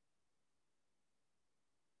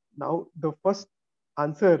 Now, the first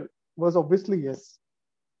answer was obviously yes.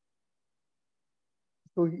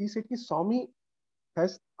 So he said, Swami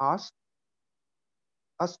has asked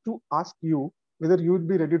us to ask you whether you would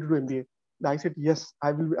be ready to do MBA. I said, yes,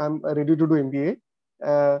 I'm ready to do MBA.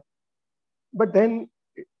 But then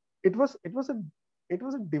it was a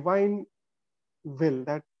divine will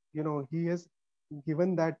that, he has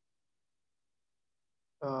given that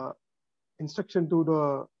instruction to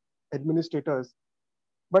the administrators,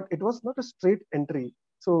 but it was not a straight entry.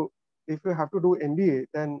 So if you have to do MBA,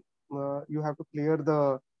 then you have to clear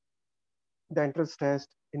the entrance test,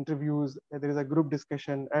 interviews, there is a group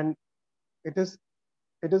discussion, and it is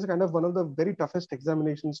kind of one of the very toughest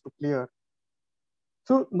examinations to clear.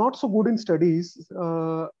 So not so good in studies.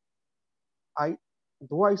 I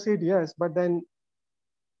said yes, but then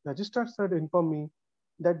registrar sir informed me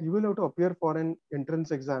that you will have to appear for an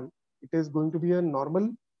entrance exam. It is going to be a normal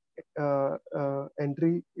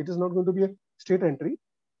entry. It is not going to be a straight entry.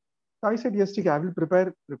 So I said yes, I will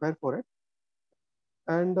prepare for it.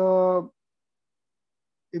 And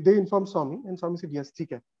they informed Swami, and Swami said yes,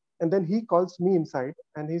 ठीक है. And then he calls me inside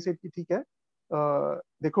and he said, ठीक है,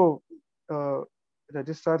 देखो,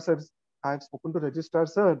 registrar sir, I have spoken to registrar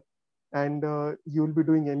sir, and you will be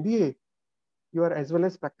doing MBA. You are as well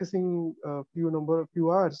as practicing a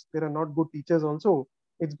few hours. There are not good teachers also.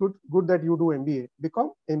 It's good that you do MBA.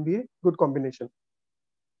 Become MBA, good combination.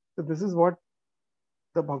 So this is what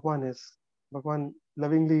the Bhagwan is. Bhagwan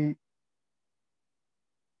lovingly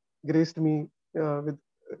graced me with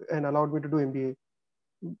and allowed me to do MBA.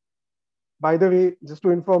 By the way, just to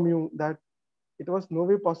inform you that it was no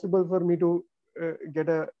way possible for me to get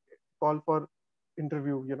a call for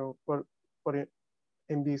interview, for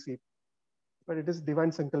MBA seat, but it is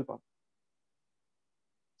divine sankalpa.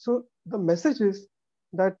 So the message is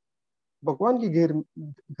that भगवान की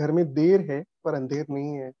घर में देर है पर अंधेर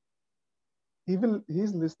नहीं है. He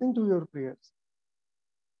is listening to your prayers.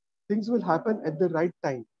 Things will happen at the right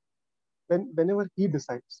time, whenever he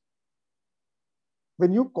decides.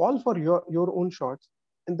 When you call for your own shots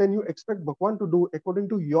and then you expect Bhagwan to do according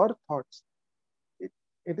to your thoughts,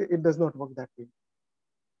 it does not work that way.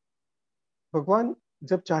 भगवान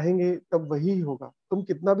जब चाहेंगे तब वही होगा. तुम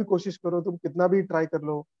कितना भी कोशिश करो, तुम कितना भी ट्राई कर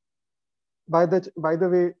लो. By the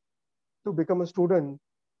way, to become a student,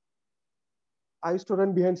 I used to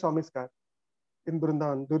run behind Swami's car in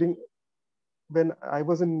Vrindavan when I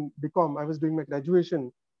was in BCom. I was doing my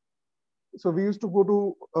graduation. So we used to go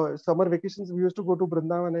to summer vacations. We used to go to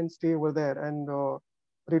Vrindavan and stay over there and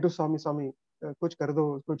pray to Swami, kuch kar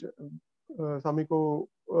do, kuch Swami ko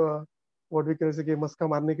what we can say कि मस्का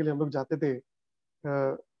मारने के लिए हम लोग जाते थे.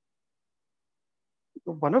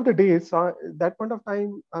 One of the days, that point of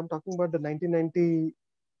time, I'm talking about the 1998,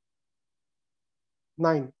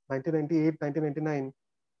 1999.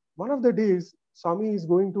 One of the days, Swami is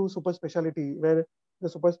going to super specialty where the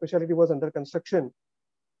super specialty was under construction.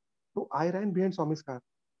 So I ran behind Swami's car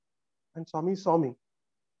and Swami saw me.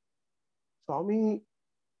 Swami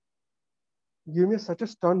gave me such a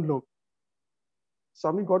stern look.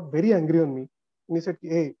 Swami got very angry on me and he said,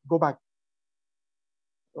 hey, go back.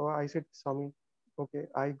 So I said, Swami, okay.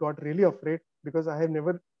 I got really afraid because I have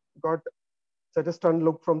never got such a stern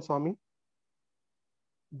look from Swami.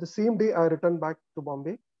 The same day I returned back to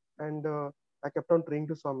Bombay and I kept on praying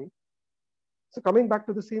to Swami. So coming back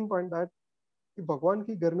to the same point that भगवान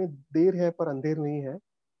की घर में देर है पर अंधेर नहीं है.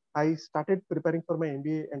 I started preparing for my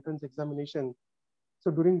MBA entrance examination. So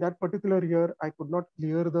during that particular year, I could not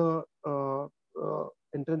clear the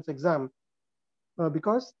entrance exam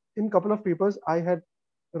because in a couple of papers, I had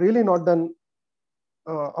really not done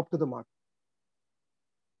up to the mark.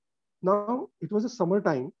 Now, it was a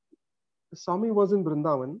summertime. Swami was in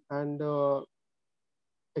Vrindavan and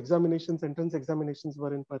entrance examinations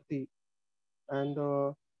were in Parthi.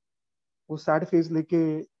 And वो sad face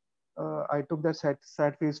लेके I took that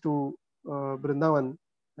sad face to Vrindavan,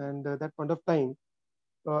 and that point of time,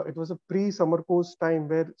 it was a pre-summer course time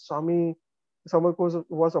where summer course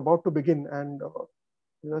was about to begin, and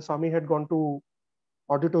Swami had gone to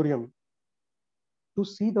auditorium to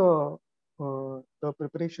see the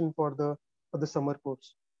preparation for the summer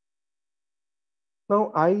course.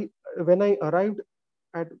 Now, when I arrived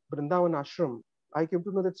at Vrindavan Ashram, I came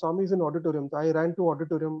to know that Swami is in auditorium. So I ran to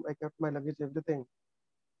auditorium. I kept my luggage, everything,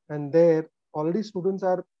 and there already students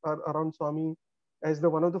are around Swami. As the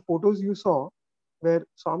one of the photos you saw, where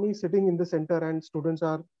Swami is sitting in the center and students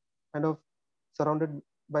are kind of surrounded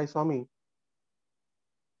by Swami.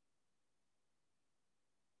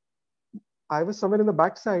 I was somewhere in the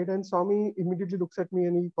backside, and Swami immediately looks at me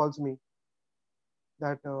and he calls me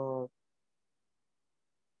that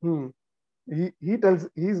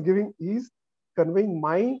he's conveying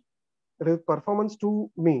my performance to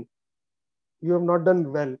me. You have not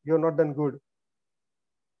done well. You have not done good.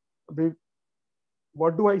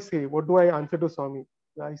 What do I say? What do I answer to Swami?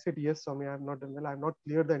 I said, yes, Swami, I have not done well. I have not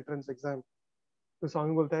cleared the entrance exam. So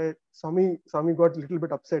Swami bolta hai, Swami got a little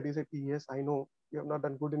bit upset. He said, yes, I know. You have not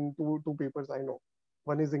done good in two papers, I know.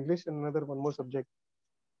 One is English and another one more subject.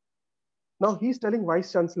 Now he's telling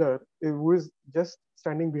Vice Chancellor, who is just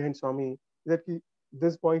standing behind Swami, that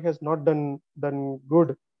this boy has not done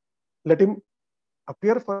good. Let him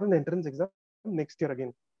appear for an entrance exam next year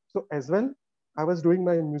again. So as well, I was doing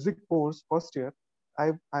my music course first year.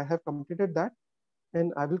 I have completed that,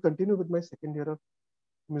 and I will continue with my second year of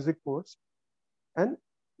music course. And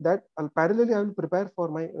that parallelly, I will prepare for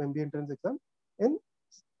my MBA entrance exam, and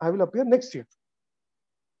I will appear next year.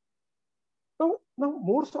 Now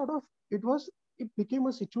more sort of it became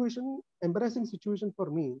a embarrassing situation for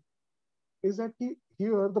me. Is that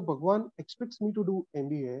here the Bhagwan expects me to do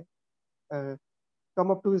MBA, come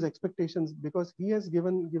up to his expectations, because he has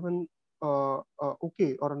given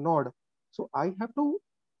okay or a nod. So I have to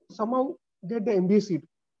somehow get the MBA seat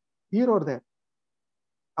here or there.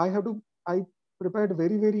 I prepared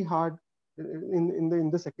very hard in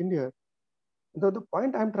the second year. The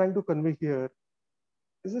point I'm trying to convey here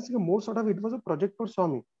is this more sort of, it was a project for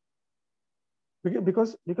Swami.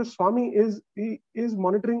 Because Swami is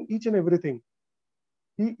monitoring each and everything.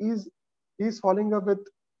 He is following up with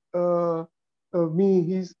me.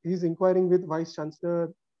 He's inquiring with Vice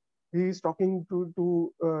Chancellor. He is talking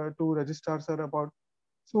to Registrar Sir about.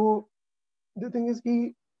 So the thing is,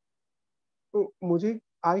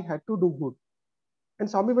 I had to do good, and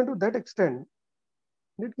Swami went to that extent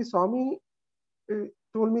that Swami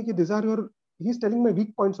told me these are your. He's telling my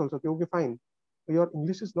weak points also. Okay, fine. Your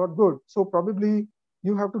English is not good, so probably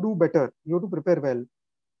you have to do better. You have to prepare well.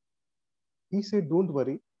 He said, don't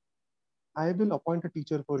worry. I will appoint a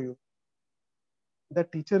teacher for you.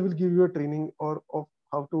 That teacher will give you a training of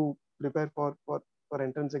how to prepare for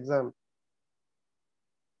entrance exam.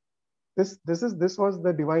 This was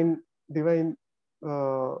the divine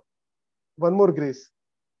one more grace.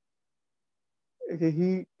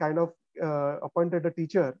 He kind of appointed a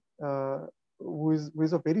teacher who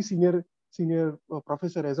is a very senior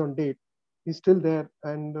professor as on date. He's still there,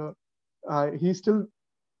 and he still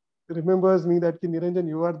remembers me that Niranjan,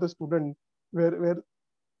 you are the student where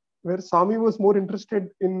Swami was more interested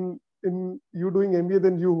in you doing MBA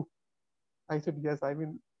than you. I said, yes, I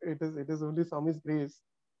mean, it is only Swami's grace.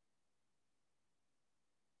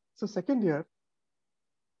 So second year,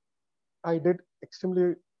 I did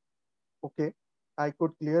extremely okay. I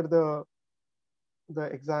could clear the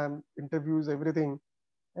exam, interviews, everything,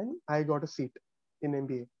 and I got a seat in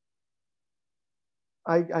MBA.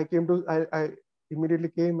 I immediately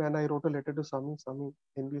came and I wrote a letter to Swami,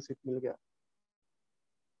 MBA seat mil gaya.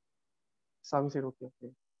 Swami said, okay.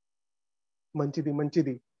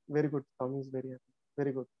 Manchidi. Very good. Swami is very happy.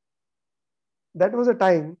 Very good. That was a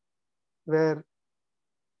time where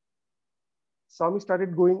Swami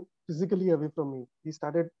started going physically away from me. He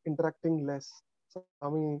started interacting less.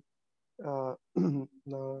 Swami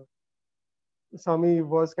Swami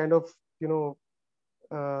was kind of,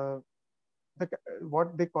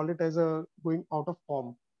 what they call it as a going out of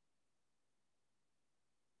form.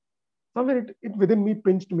 Somewhere it within me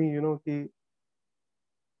pinched me,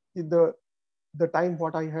 the time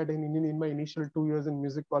what I had in my initial 2 years in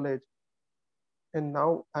music college, and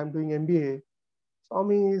now I'm doing MBA.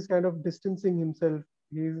 Swami is kind of distancing himself.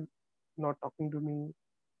 He's not talking to me.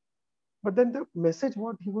 But then the message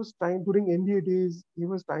what he was trying during MBA days, he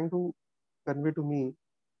was trying to convey to me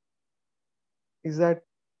is that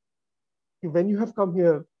when you have come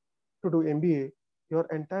here to do MBA, your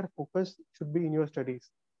entire focus should be in your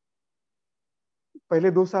studies.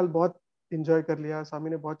 पहले 2 साल बहुत enjoy कर लिया, स्वामी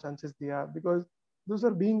ने बहुत chances दिया, because those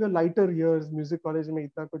are being a lighter years. Music college में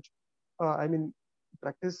इतना कुछ I mean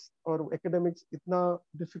practice और academics इतना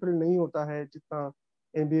difficult नहीं होता है जितना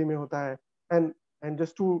MBA में होता है. And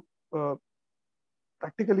just to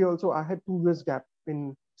practically also I had 2 years gap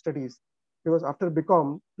in studies, because after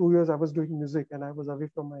BCom 2 years I was doing music and I was away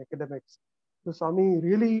from my academics. So Swami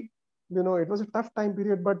really, it was a tough time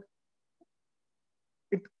period, but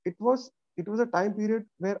it was a time period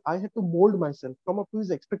where I had to mold myself, come up to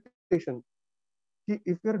his expectation.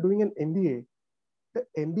 If you are doing an MBA, the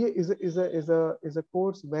MBA is a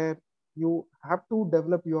course where you have to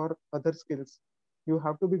develop your other skills. You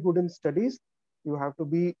have to be good in studies. You have to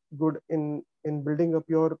be good in building up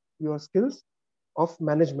your skills of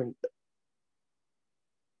management.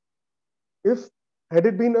 If had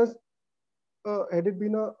it been a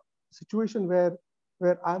situation where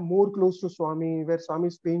I'm more close to Swami, where Swami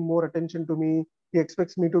is paying more attention to me, he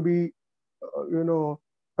expects me to be,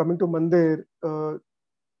 coming to Mandir,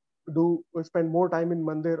 do spend more time in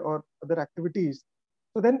Mandir or other activities.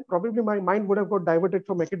 So then probably my mind would have got diverted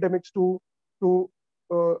from academics to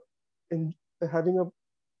uh, in, having a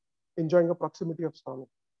enjoying a proximity of Swami.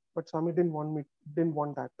 But Swami didn't want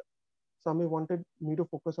that. Swami wanted me to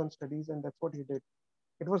focus on studies, and that's what he did.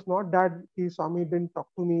 It was not that Swami didn't talk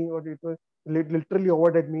to me, or it was literally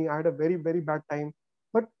avoided me. I had a very, very bad time.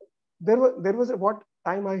 But there was what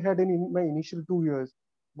time I had in my initial 2 years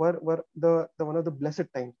were the one of the blessed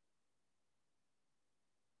times.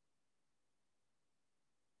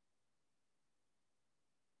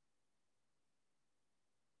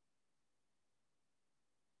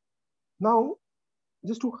 Now,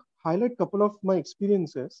 just to highlight a couple of my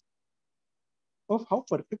experiences of how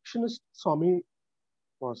perfectionist Swami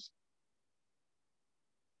was.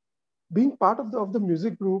 Being part of the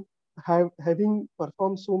music group, having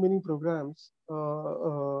performed so many programs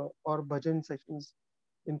or bhajan sessions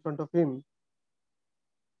in front of him,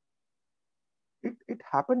 it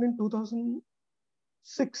happened in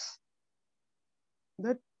 2006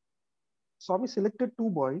 that Swami selected 2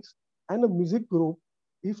 boys and a music group.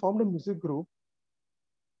 He formed a music group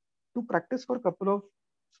to practice for a couple of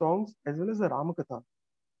songs as well as the Ramakatha.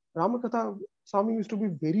 Ramakatha, Swami used to be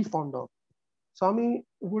very fond of. Swami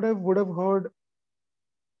would have heard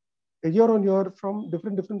year on year from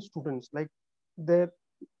different students. Like there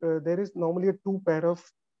is normally a 2 pair of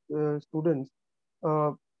students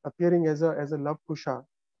uh, appearing as a love kusha,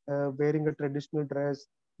 wearing a traditional dress,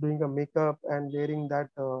 doing a makeup, and wearing that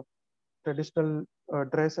traditional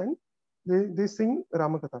dress, and they sing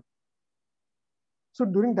Ramakatha. So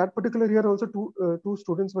during that particular year, also two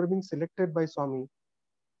students were being selected by Swami,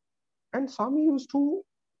 and Swami used to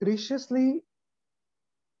graciously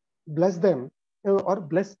bless them or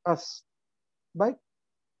bless us by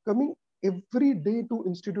coming every day to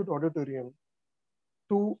Institute Auditorium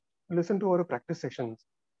to listen to our practice sessions.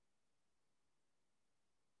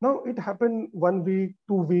 Now it happened 1 week,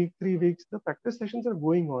 2 week, 3 weeks. The practice sessions are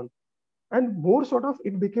going on, and more sort of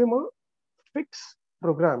it became a fixed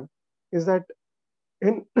program. Is that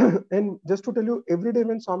and and just to tell you, every day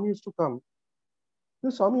when Swami used to come,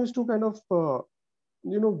 the Swami used to kind of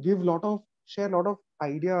give share a lot of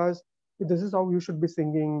ideas. This is how you should be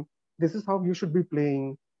singing. This is how you should be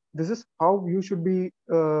playing. This is how you should be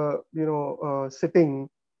sitting.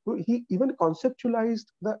 So he even conceptualized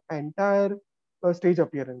the entire stage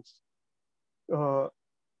appearance. Uh,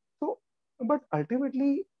 so, but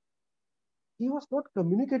ultimately, he was not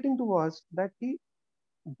communicating to us that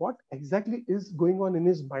what exactly is going on in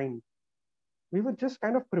his mind. We were just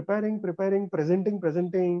kind of preparing,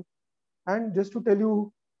 presenting, and just to tell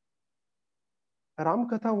you, Ram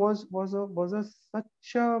Katha was a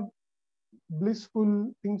such a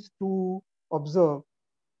blissful things to observe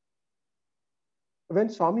when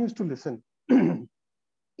Swami used to listen.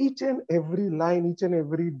 Each and every line, each and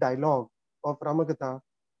every dialogue of Ramakatha,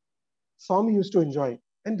 Swami used to enjoy.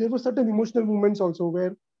 And there were certain emotional moments also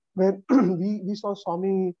where we saw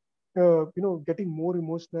Swami, getting more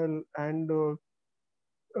emotional, and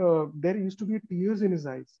there used to be tears in his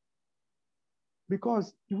eyes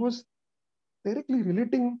because he was directly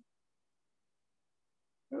relating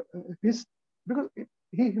his because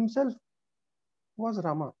he himself was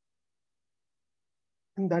Rama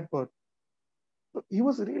in that birth. So he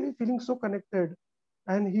was really feeling so connected,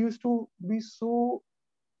 and he used to be so.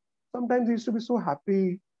 Sometimes he used to be so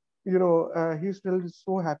happy. He's still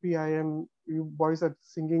so happy. I am. You boys are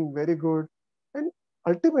singing very good, and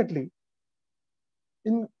ultimately,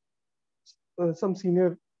 in some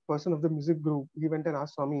senior person of the music group, he went and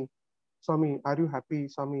asked Swami, Swami, are you happy?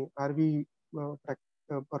 Swami, are we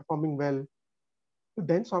performing well? So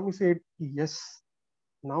then Swami said, yes.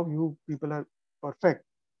 now you people are perfect.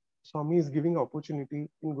 Swami is giving opportunity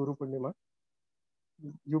in Guru Purnima.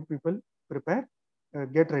 You people prepare,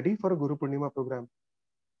 get ready for a Guru Purnima program.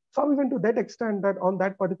 Swami went to that extent that on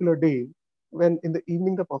that particular day, when in the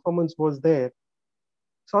evening the performance was there,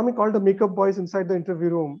 Swami called the makeup boys inside the interview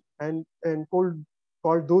room and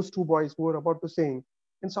called those two boys who were about to sing.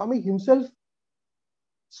 And Swami himself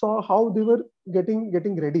saw how they were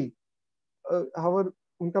getting ready. How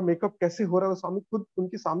उनका makeup कैसे हो रहा है, स्वामी खुद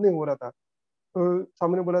उनके सामने हो रहा था. तो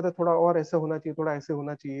स्वामी ने बोला था थोड़ा और ऐसा होना चाहिए, थोड़ा ऐसे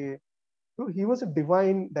होना चाहिए. So he was a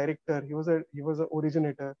divine director. He was a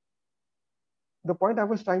originator. The point I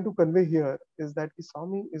was trying to convey here is that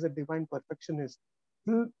Swami is a divine perfectionist.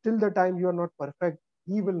 Till the time you are not perfect,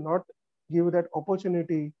 he will not give you that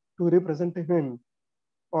opportunity to represent him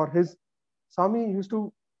or his. Swami used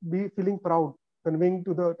to be feeling proud, conveying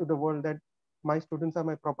to the world that my students are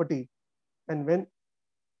my property. And when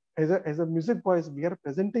as a music voice we are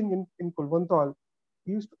presenting in Kulwantol,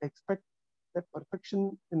 he used to expect that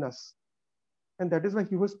perfection in us. And that is why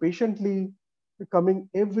he was patiently coming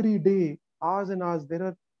every day, hours and hours. There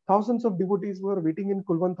are thousands of devotees who are waiting in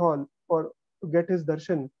Kulwant Hall to get his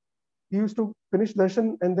darshan. He used to finish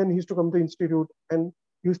darshan and then he used to come to institute and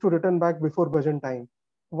he used to return back before bhajan time.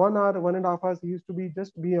 1 hour, 1.5 hours, he used to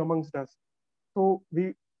be amongst us. So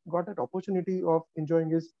we got that opportunity of enjoying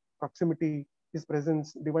his proximity, his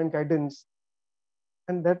presence, divine guidance,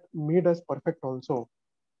 and that made us perfect also.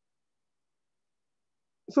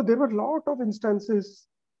 So there were a lot of instances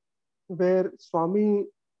where Swami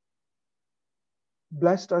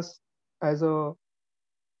blessed us as a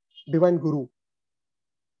divine guru.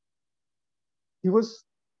 He was,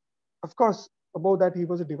 of course, above that, he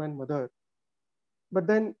was a divine mother. But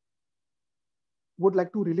then would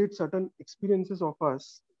like to relate certain experiences of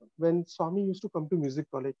us when Swami used to come to music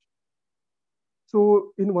college.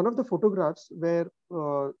 So in one of the photographs where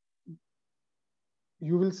you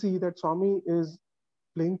will see that Swami is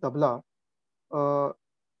playing tabla.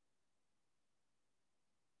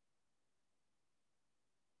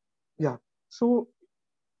 Yeah. So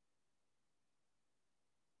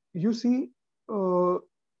you see,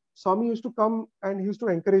 Swami used to come and he used to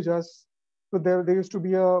encourage us. So there used to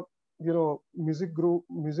be a music group,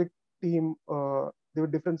 music team. There were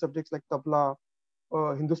different subjects like tabla,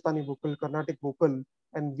 Hindustani vocal, Carnatic vocal,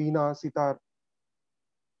 and veena, sitar.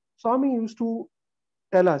 Swami used to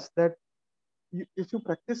tell us that if you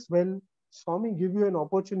practice well, Swami give you an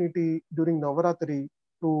opportunity during Navaratri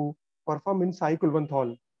to perform in Sai Kulwant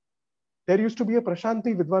Hall. There used to be a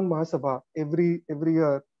Prashanthi Vidwan Mahasabha every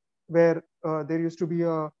year, where there used to be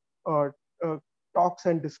a talks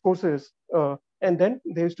and discourses, and then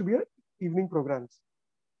there used to be a evening programs,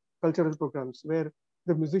 cultural programs, where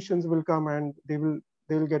the musicians will come and they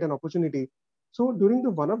will get an opportunity. So during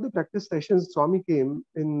one of the practice sessions, Swami came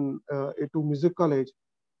in to music college.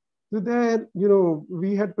 So there,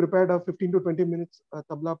 we had prepared a 15 to 20 minutes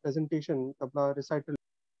tabla presentation, tabla recital.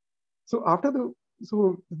 So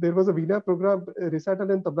so there was a Veena program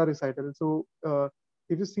recital and tabla recital. So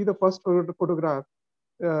if you see the first photograph,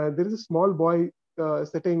 there is a small boy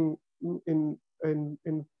sitting in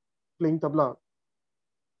playing tabla.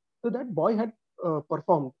 So that boy had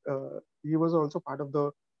performed. He was also part of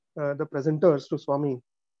the presenters to Swami.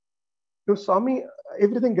 So Swami,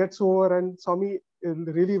 everything gets over, and Swami is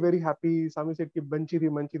really very happy. Swami said, "Ki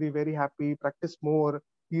Manchiri, very happy. Practice more."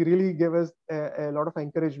 He really gave us a lot of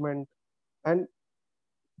encouragement, and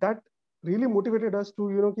that really motivated us to,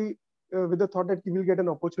 with the thought that we will get an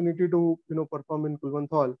opportunity to, perform in Kulwant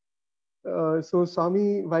Hall. So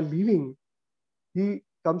Swami, while leaving, he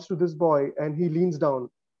comes to this boy and he leans down,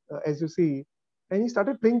 as you see, and he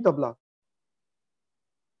started playing tabla.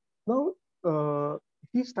 Now,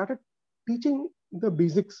 he started teaching the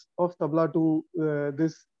basics of tabla to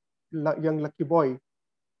this young lucky boy.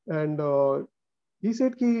 And he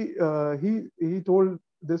said he told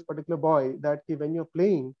this particular boy that when you're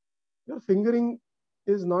playing, your fingering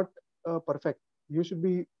is not perfect. You should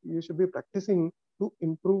be practicing to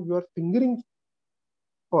improve your fingering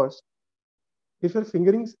first. If your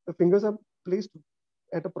fingers are placed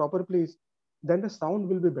at a proper place, then the sound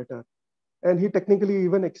will be better. And he technically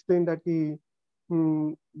even explained that कि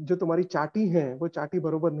जो तुम्हारी चाटी है वो चाटी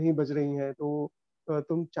बरोबर नहीं बज रही है, तो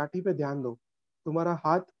तुम चाटी पे ध्यान दो. तुम्हारा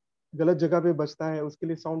हाथ गलत जगह पे बजता है, उसके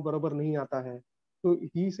लिए साउंड बरोबर नहीं आता है. तो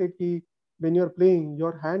he said कि when you are playing,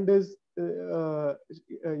 your hand is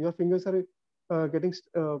your fingers are getting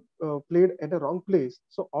played at a wrong place,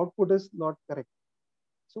 so output is not correct.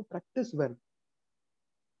 So practice well.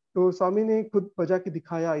 तो स्वामी ने खुद बजा के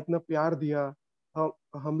दिखाया, इतना प्यार दिया.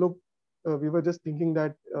 हम लोग we were just thinking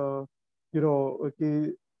that कि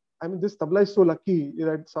I mean, this tabla is so lucky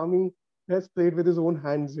that Swami has played with his own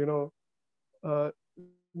hands, Uh,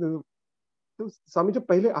 the, so Swami jab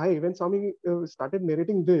pehle aaye, when Swami started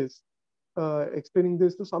narrating this, explaining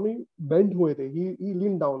this, so Swami bent हुए थे. He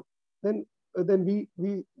leaned down. Then we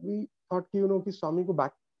thought कि कि Swami को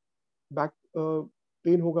back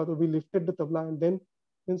pain होगा, so we lifted the tabla, and then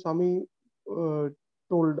Swami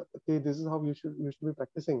told, okay, this is how you should be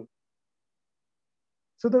practicing.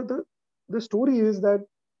 So the story is that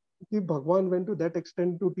Bhagwan went to that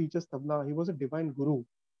extent to teach us tabla. He was a divine guru.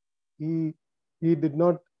 He he did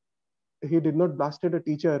not blasted a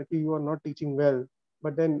teacher, you are not teaching well,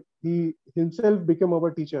 but then he himself became our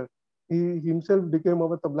teacher. He himself became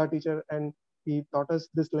our tabla teacher, and he taught us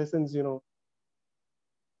these lessons.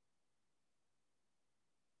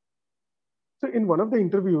 So in one of the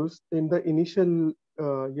interviews in the initial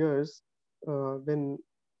years, when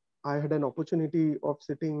I had an opportunity of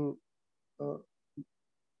sitting uh,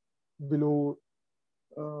 below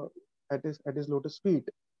at his lotus feet,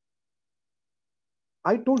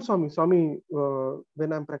 I told Swami,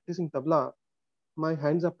 when I'm practicing tabla, my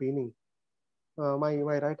hands are paining. My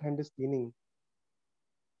right hand is paining.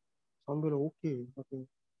 Swami will, okay.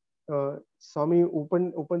 Swami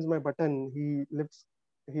opens my button. He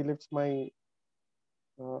lifts my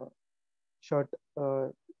uh, shirt,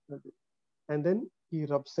 and then he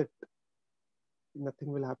rubs it.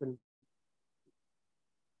 Nothing will happen.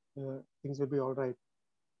 Things will be all right.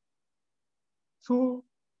 So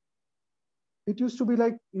it used to be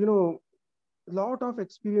like, a lot of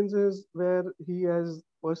experiences where he has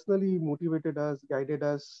personally motivated us, guided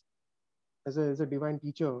us as a divine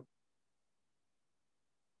teacher.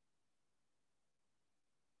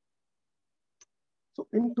 So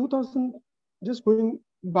in 2000, just going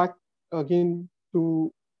back again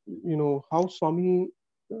to, how Swami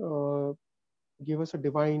uh, gave us a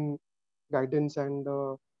divine guidance and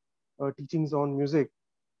teachings on music.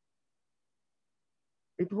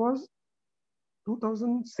 It was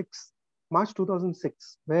 2006, March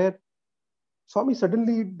 2006, where Swami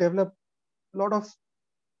suddenly developed a lot of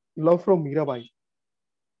love from Mirabai.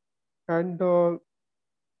 And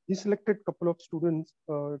he selected a couple of students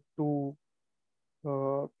to,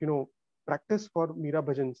 practice for Mira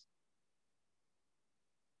bhajans.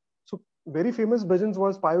 So very famous bhajans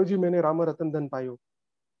was Payo Ji Maine Rama Ratan Dhan Payo,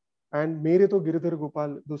 and Mere To Giridhar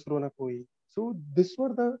Gopal Dusro Na Koi. So these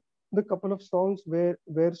were the couple of songs where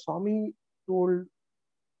Swami told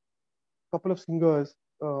couple of singers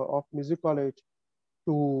of music college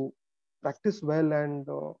to practice well and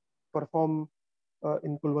perform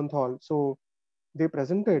in Kulwant Hall. So they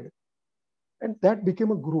presented, and that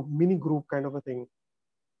became a group, mini group kind of a thing.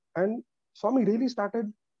 And Swami really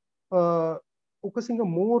started focusing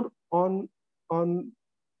more on on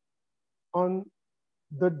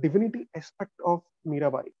the divinity aspect of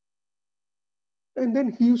Mirabai. And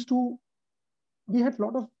then we had a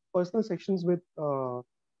lot of personal sections with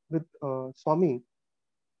Swami,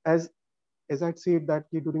 as I'd said that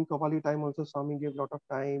during Kavali time also Swami gave a lot of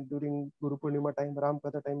time, during Guru Purnima time, Ram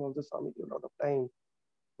Katha time also Swami gave a lot of time.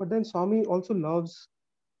 But then Swami also loves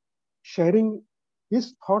sharing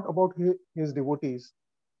his thought about his devotees.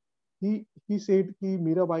 He said कि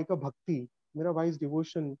Mirabai ka bhakti, Mirabai's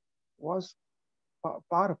devotion was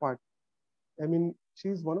far apart. I mean,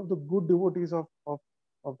 she's one of the good devotees of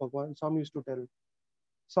Bhagwan. Swami used to tell.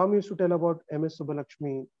 Swami used to tell about M.S.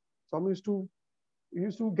 Subbalakshmi. Swami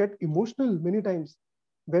used to get emotional many times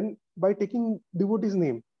when by taking devotee's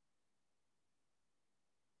name.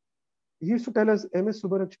 He used to tell us M.S.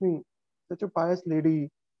 Subbalakshmi, such a pious lady,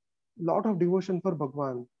 lot of devotion for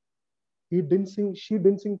Bhagwan. She didn't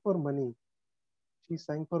sing for money. She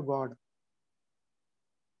sang for God.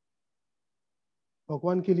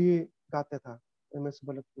 भगवान के लिए गाता था M.S.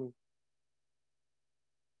 Subbalakshmi.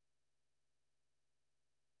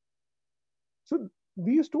 So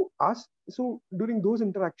we used to ask, so during those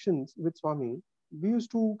interactions with Swami, we used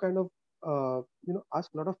to kind of,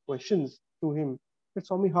 ask a lot of questions to him. That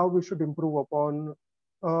Swami, how we should improve upon,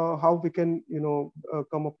 how we can,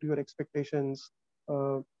 come up to your expectations.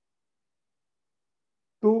 So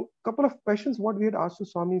couple of questions what we had asked to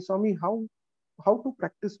Swami, how to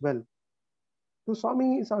practice well. So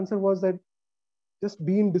Swami's answer was that just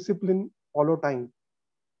be in discipline, follow time.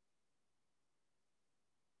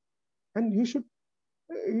 And you should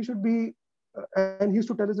be, and he used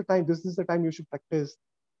to tell us the time, this is the time you should practice.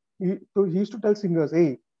 So he used to tell singers,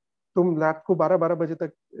 hey, तुम रात को 12 बजे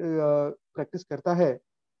तक practice करता है,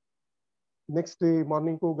 next day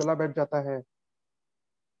morning को गला बैठ जाता है,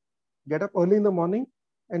 get up early in the morning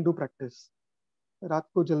and do practice. रात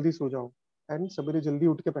को जल्दी सो जाओ एंड सवेरे जल्दी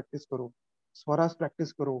उठ के प्रैक्टिस करो, स्वराज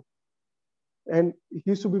प्रैक्टिस करो. And he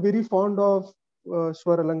used to be very fond of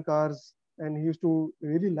swar alankars, and he used to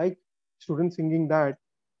really like students singing that,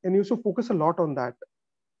 and he used to focus a lot on that.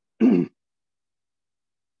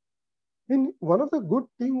 And one of the good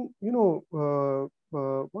thing,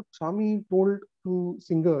 what Swami told to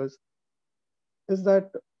singers is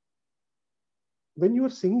that when you are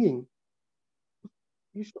singing,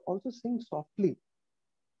 you should also sing softly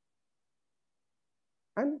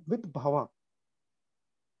and with bhava.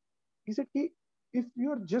 He said, if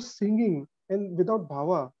you are just singing and without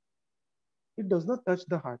bhava, it does not touch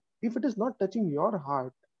the heart. If it is not touching your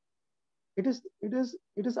heart, it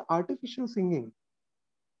is artificial singing.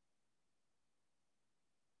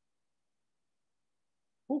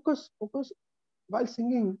 Focus while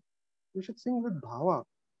singing. You should sing with bhava.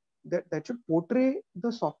 That should portray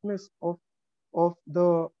the softness of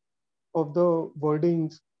the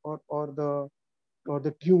wordings, or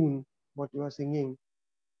the tune what you are singing,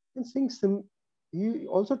 and he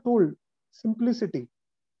also told simplicity.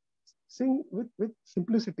 Sing with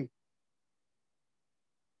simplicity.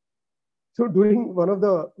 So during one of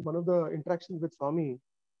the interactions with Swami,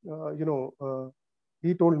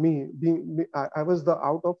 he told me, I was the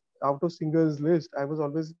out of singers list. I was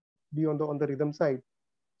always be on the rhythm side.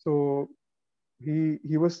 So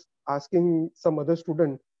he was asking some other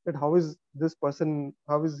student that how is this person,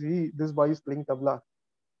 how is this boy is playing tabla.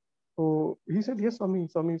 So he said, yes, Swami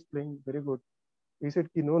is playing very good. He said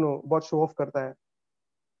कि no बहुत show off करता है.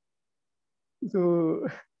 So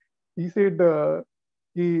he said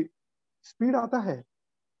कि speed आता है,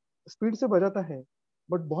 speed से बजाता है,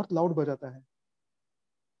 बट बहुत लाउड बजाता है.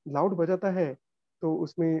 लाउड बजाता है तो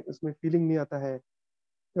उसमें उसमें फीलिंग नहीं आता है.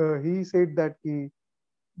 ही सेड दैट कि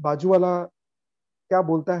बाजू वाला क्या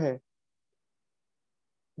बोलता है,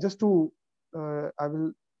 just to I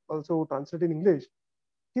will also translate in English,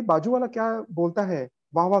 कि बाजू वाला क्या बोलता है,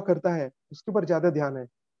 वाह वाह करता है, उसके ऊपर ज्यादा ध्यान है.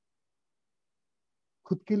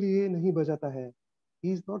 खुद के लिए नहीं बजाता है.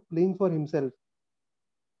 He is not playing for himself.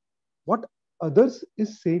 What others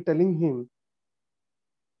is telling him,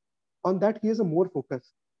 on that he has a more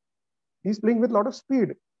focus. He's playing with a lot of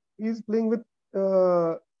speed. He's playing with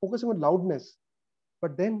focusing on loudness.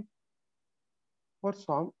 But then for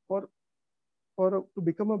song, for to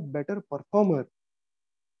become a better performer,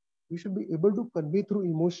 you should be able to convey through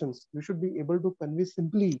emotions. You should be able to convey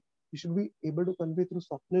simply. You should be able to convey through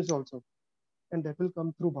softness also, and that will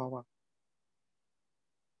come through bhava.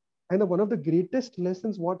 And one of the greatest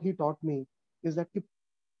lessons what he taught me is that you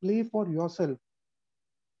play for yourself,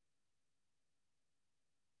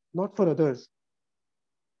 not for others.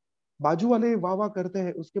 बाजू वाले वाह वाह करते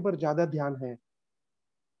हैं, उसके पर ज्यादा ध्यान है.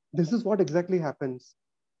 This is what exactly happens.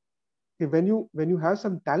 When you have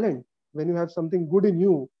some talent, when you have something good in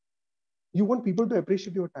you, you want people to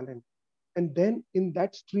appreciate your talent, and then in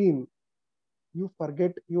that stream you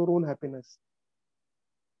forget your own happiness.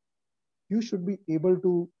 You should be able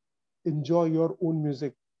to enjoy your own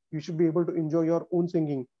music. You should be able to enjoy your own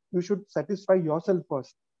singing. You should satisfy yourself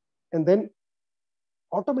first, and then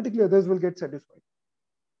automatically others will get satisfied.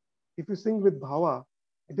 If you sing with bhava,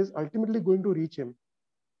 it is ultimately going to reach him.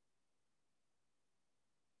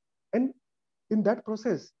 And in that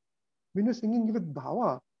process, when you're singing with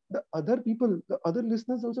bhava, the other people, the other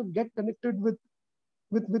listeners also get connected with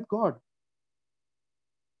God.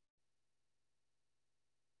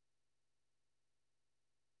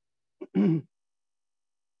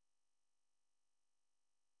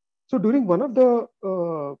 So during one of the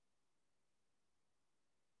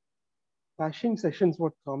flashing sessions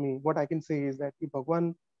with Swami, what I can say is that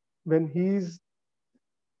Bhagwan, when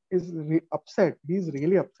upset, he's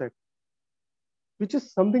really upset, which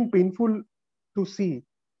is something painful to see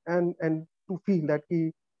and to feel that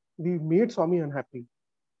we made Swami unhappy.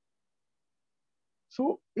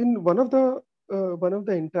 So in one of the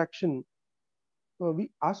interaction,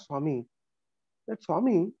 we asked Swami that,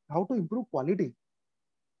 Swami, how to improve quality?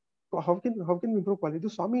 So how can we improve quality? So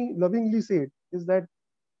Swami lovingly said is that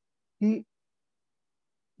कि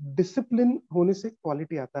discipline होने से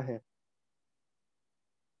quality आता है.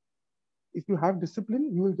 If you have discipline,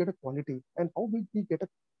 you will get a quality. And how will we get a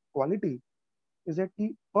quality is that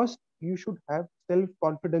first you should have self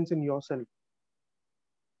confidence in yourself.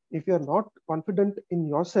 If you are not confident in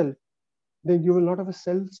yourself, then you will not have a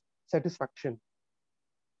self satisfaction.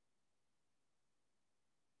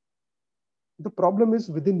 The problem is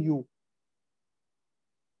within you.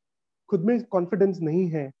 खुद में confidence नहीं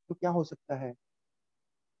है तो क्या हो सकता है?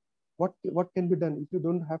 What can be done if you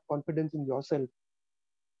don't have confidence in yourself?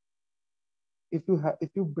 If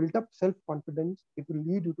you build up self confidence, it will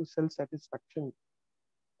lead you to self satisfaction,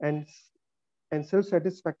 and self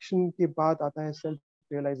satisfaction के बाद आता है self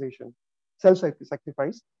realization.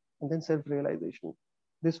 self-sacrifice, and then self-realization.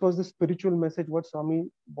 This was the spiritual message what Swami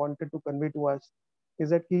wanted to convey to us, is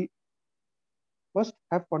that he must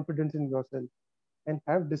have confidence in yourself and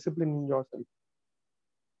have discipline in yourself.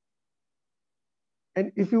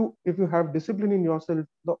 And if you have discipline in yourself,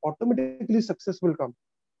 the automatically success will come.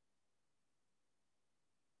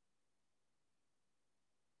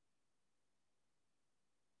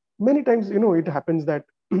 Many times, it happens that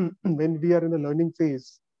when we are in the learning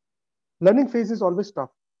phase is always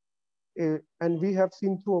tough. And we have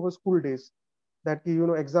seen through our school days that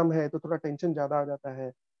exam hai to thoda tension zyada aa jata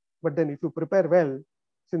hai. But then if you prepare well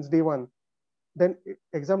since day one, then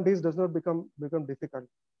exam days does not become difficult.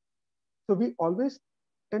 So we always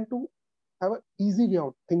tend to have an easy way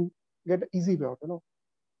out, get an easy way out,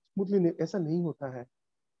 smoothly. ऐसा नहीं होता है.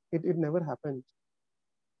 It never happens.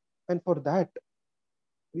 And for that,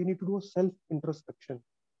 we need to do a self-introspection.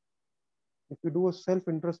 If we do a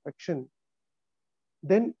self-introspection,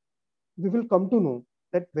 then we will come to know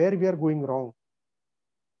that where we are going wrong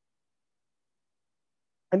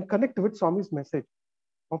and connect with Swami's message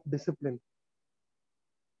of discipline,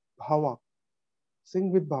 bhava,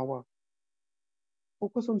 sing with bhava,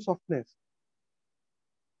 focus on softness,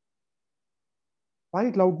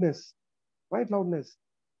 white loudness,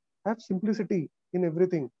 have simplicity in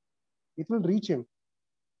everything. It will reach him.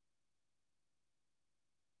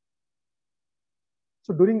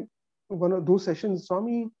 So during one of those sessions,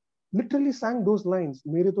 Swami literally sang those lines,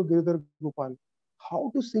 Mere to Girdhar Gopal.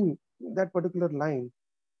 How to sing that particular line?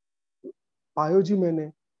 Payo ji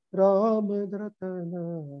maine, Ram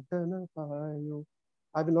Dratana Dana Payo.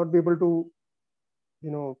 I will not be able to,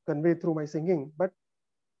 convey through my singing, but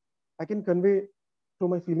I can convey through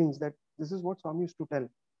my feelings that this is what Swami used to tell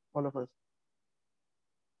all of us.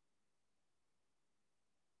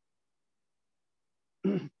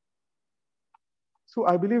 So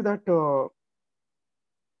I believe that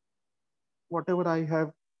whatever I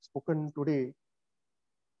have spoken today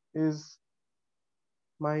is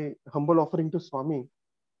my humble offering to Swami.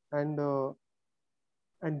 And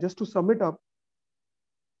just to sum it up,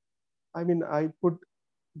 I mean, I could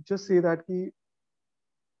just say that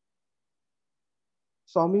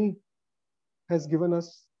Swami has given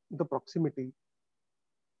us the proximity,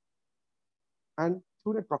 and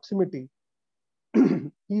through that proximity,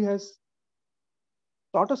 he has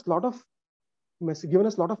taught us given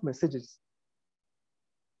us a lot of messages,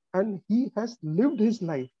 and he has lived his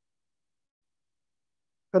life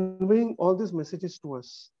conveying all these messages to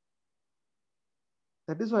us.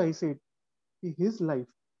 That is why I said his life.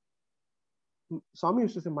 Swami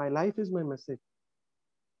used to say, my life is my message.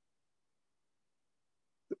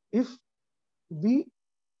 If we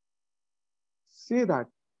say that,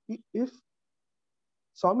 if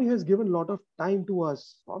Swami has given a lot of time to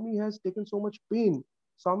us, Swami has taken so much pain,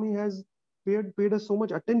 Swami has paid us so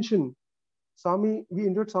much attention, we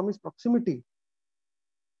enjoyed Swami's proximity,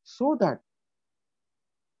 so that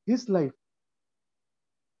his life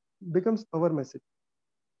becomes our message.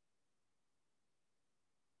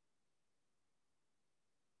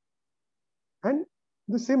 And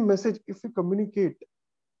the same message, if we communicate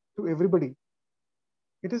to everybody,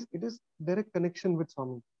 it is direct connection with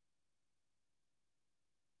Swami.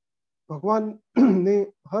 भगवान ने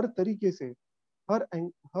हर तरीके से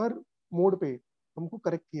हर mode पे हमको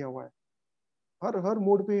correct किया हुआ है. हर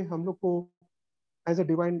mode पे हम लोग को as a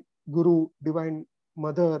divine Guru, divine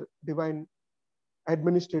mother, divine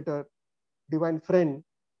administrator, divine friend,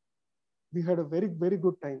 we had a very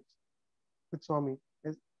good time with Swami.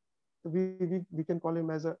 We can call him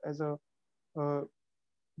as a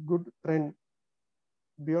good friend.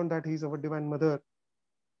 Beyond that, he's our divine mother.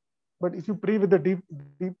 But if you pray with a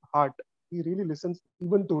deep heart, he really listens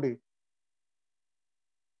even today.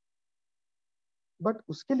 But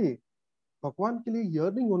उसके लिए भगवान के लिए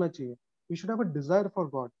yearning होना चाहिए. We should have a desire for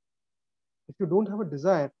God. If you don't have a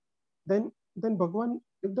desire, then Bhagwan,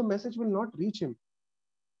 if the message will not reach him.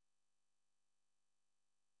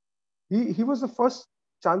 He was the first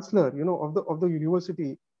chancellor, of the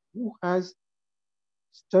university who has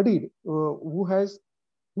studied,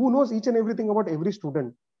 who knows each and everything about every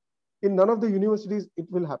student. In none of the universities it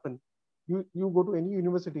will happen. You go to any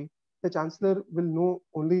university, the chancellor will know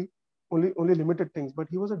only limited things, but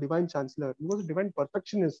he was a divine chancellor. He was a divine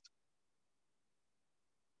perfectionist.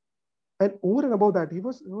 And over and above that, he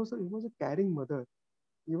was a caring mother.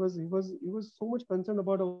 He was so much concerned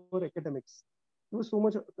about our academics. He was so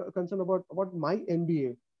much concerned about my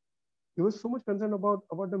MBA. He was so much concerned about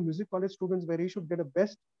the music college students, where they should get a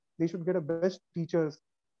best teachers.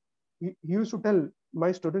 He used to tell,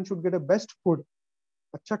 my students should get a best food.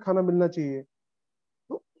 अच्छा खाना मिलना चाहिए.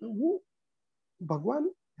 So Bhagwan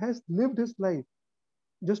has lived his life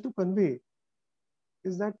just to convey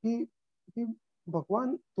is that he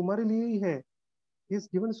Bhagwan तुम्हारे लिए ही है. He has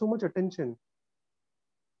given so much attention.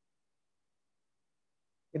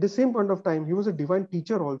 At the same point of time, he was a divine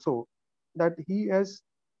teacher also. That he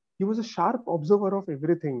was a sharp observer of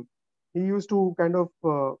everything. He used to kind of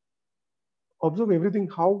observe everything,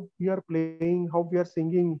 how we are playing, how we are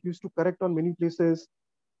singing. He used to correct on many places.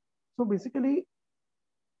 So basically,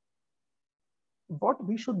 what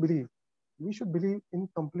we should believe in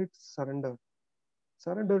complete surrender.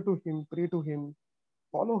 Surrender to him, pray to him,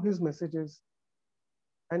 follow his messages,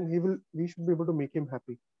 and we should be able to make him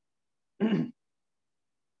happy.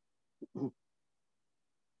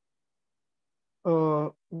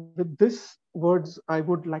 With these words, I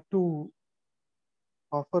would like to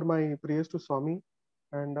offer my prayers to Swami,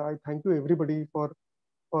 and I thank you everybody for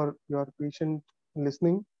your patient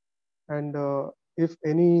listening. And if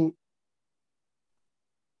anything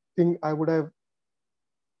I would have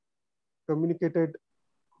communicated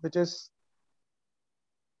which is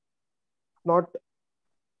not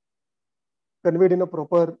conveyed in a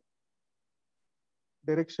proper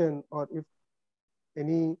direction, or if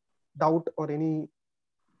any doubt or any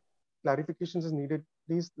clarifications is needed,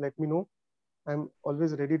 please let me know. I'm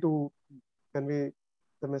always ready to convey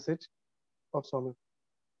the message of Swami.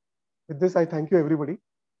 With this, I thank you everybody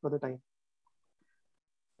for the time.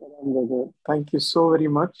 Thank you so very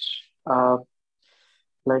much.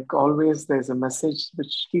 Like always, there's a message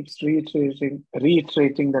which keeps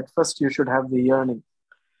reiterating that first you should have the yearning,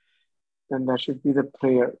 then there should be the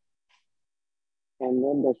prayer, and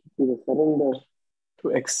then there should be the surrender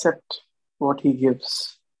to accept what he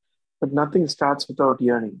gives. But nothing starts without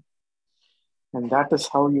yearning. And that is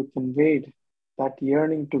how you conveyed that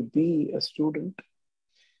yearning to be a student.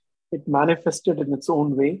 It manifested in its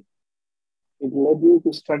own way. It led you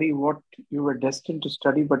to study what you were destined to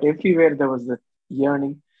study, but everywhere there was the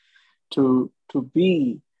yearning to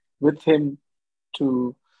be with him,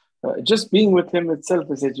 to just being with him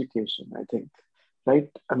itself is education, I think, right?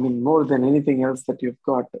 I mean, more than anything else that you've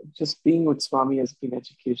got, just being with Swami has been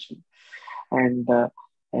education. And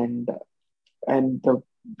the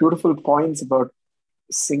beautiful points about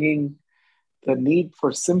singing, the need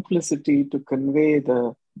for simplicity to convey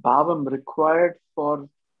the bhavam required for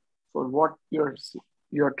what you're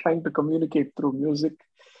trying to communicate through music,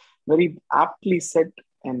 very aptly said,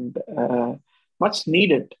 and much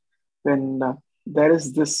needed when there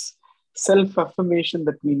is this self-affirmation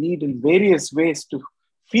that we need in various ways to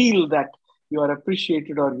feel that you are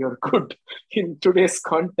appreciated or you're good in today's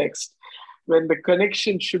context, when the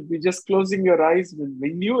connection should be just closing your eyes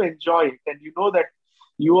when you enjoy it and you know that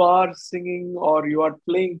you are singing or you are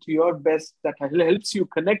playing to your best, that helps you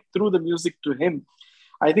connect through the music to him.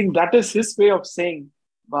 I think that is his way of saying,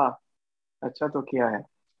 "Wow, acha to kiya hai,"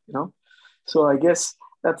 you know. So I guess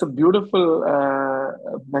that's a beautiful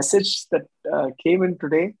message that came in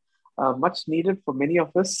today, much needed for many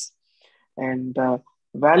of us, and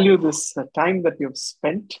value this time that you've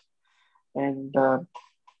spent. And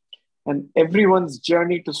everyone's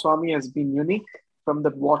journey to Swami has been unique, from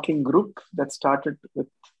the walking group that started with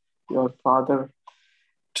your father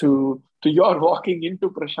to your walking into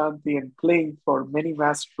Prashanthi and playing for many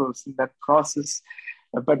maestros in that process,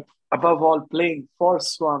 but above all, playing for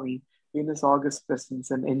Swami in his august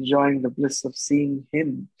presence and enjoying the bliss of seeing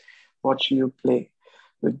him watch you play.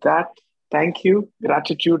 With that, thank you.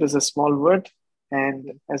 Gratitude is a small word.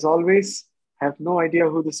 And as always, I have no idea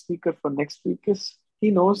who the speaker for next week is.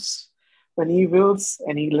 He knows. When he wills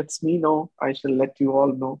and he lets me know, I shall let you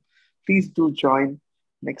all know. Please do join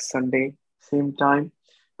next Sunday, same time.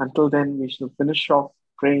 Until then, we shall finish off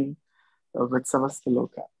praying with Samasta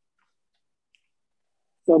Loka.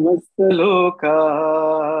 Samasta Loka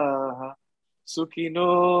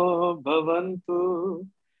Sukhino Bhavantu.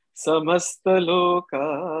 Samasta Loka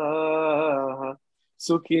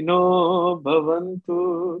Sukhino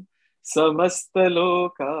Bhavantu. Samasta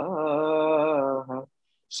Loka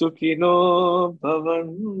Sukhino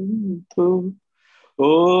Bhavantu.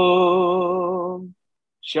 Om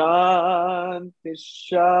Shanti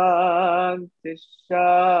Shanti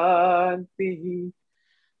Shanti.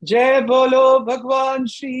 Jai Bolo Bhagwan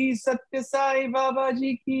Shri Satya Sai Baba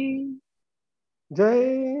Ji ki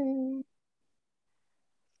Jai.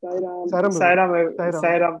 Sairam. Sairam. Sairam.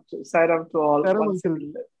 Sairam. Sairam to all. Sairam,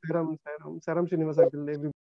 Uncle. Sairam, Srinivas, Uncle.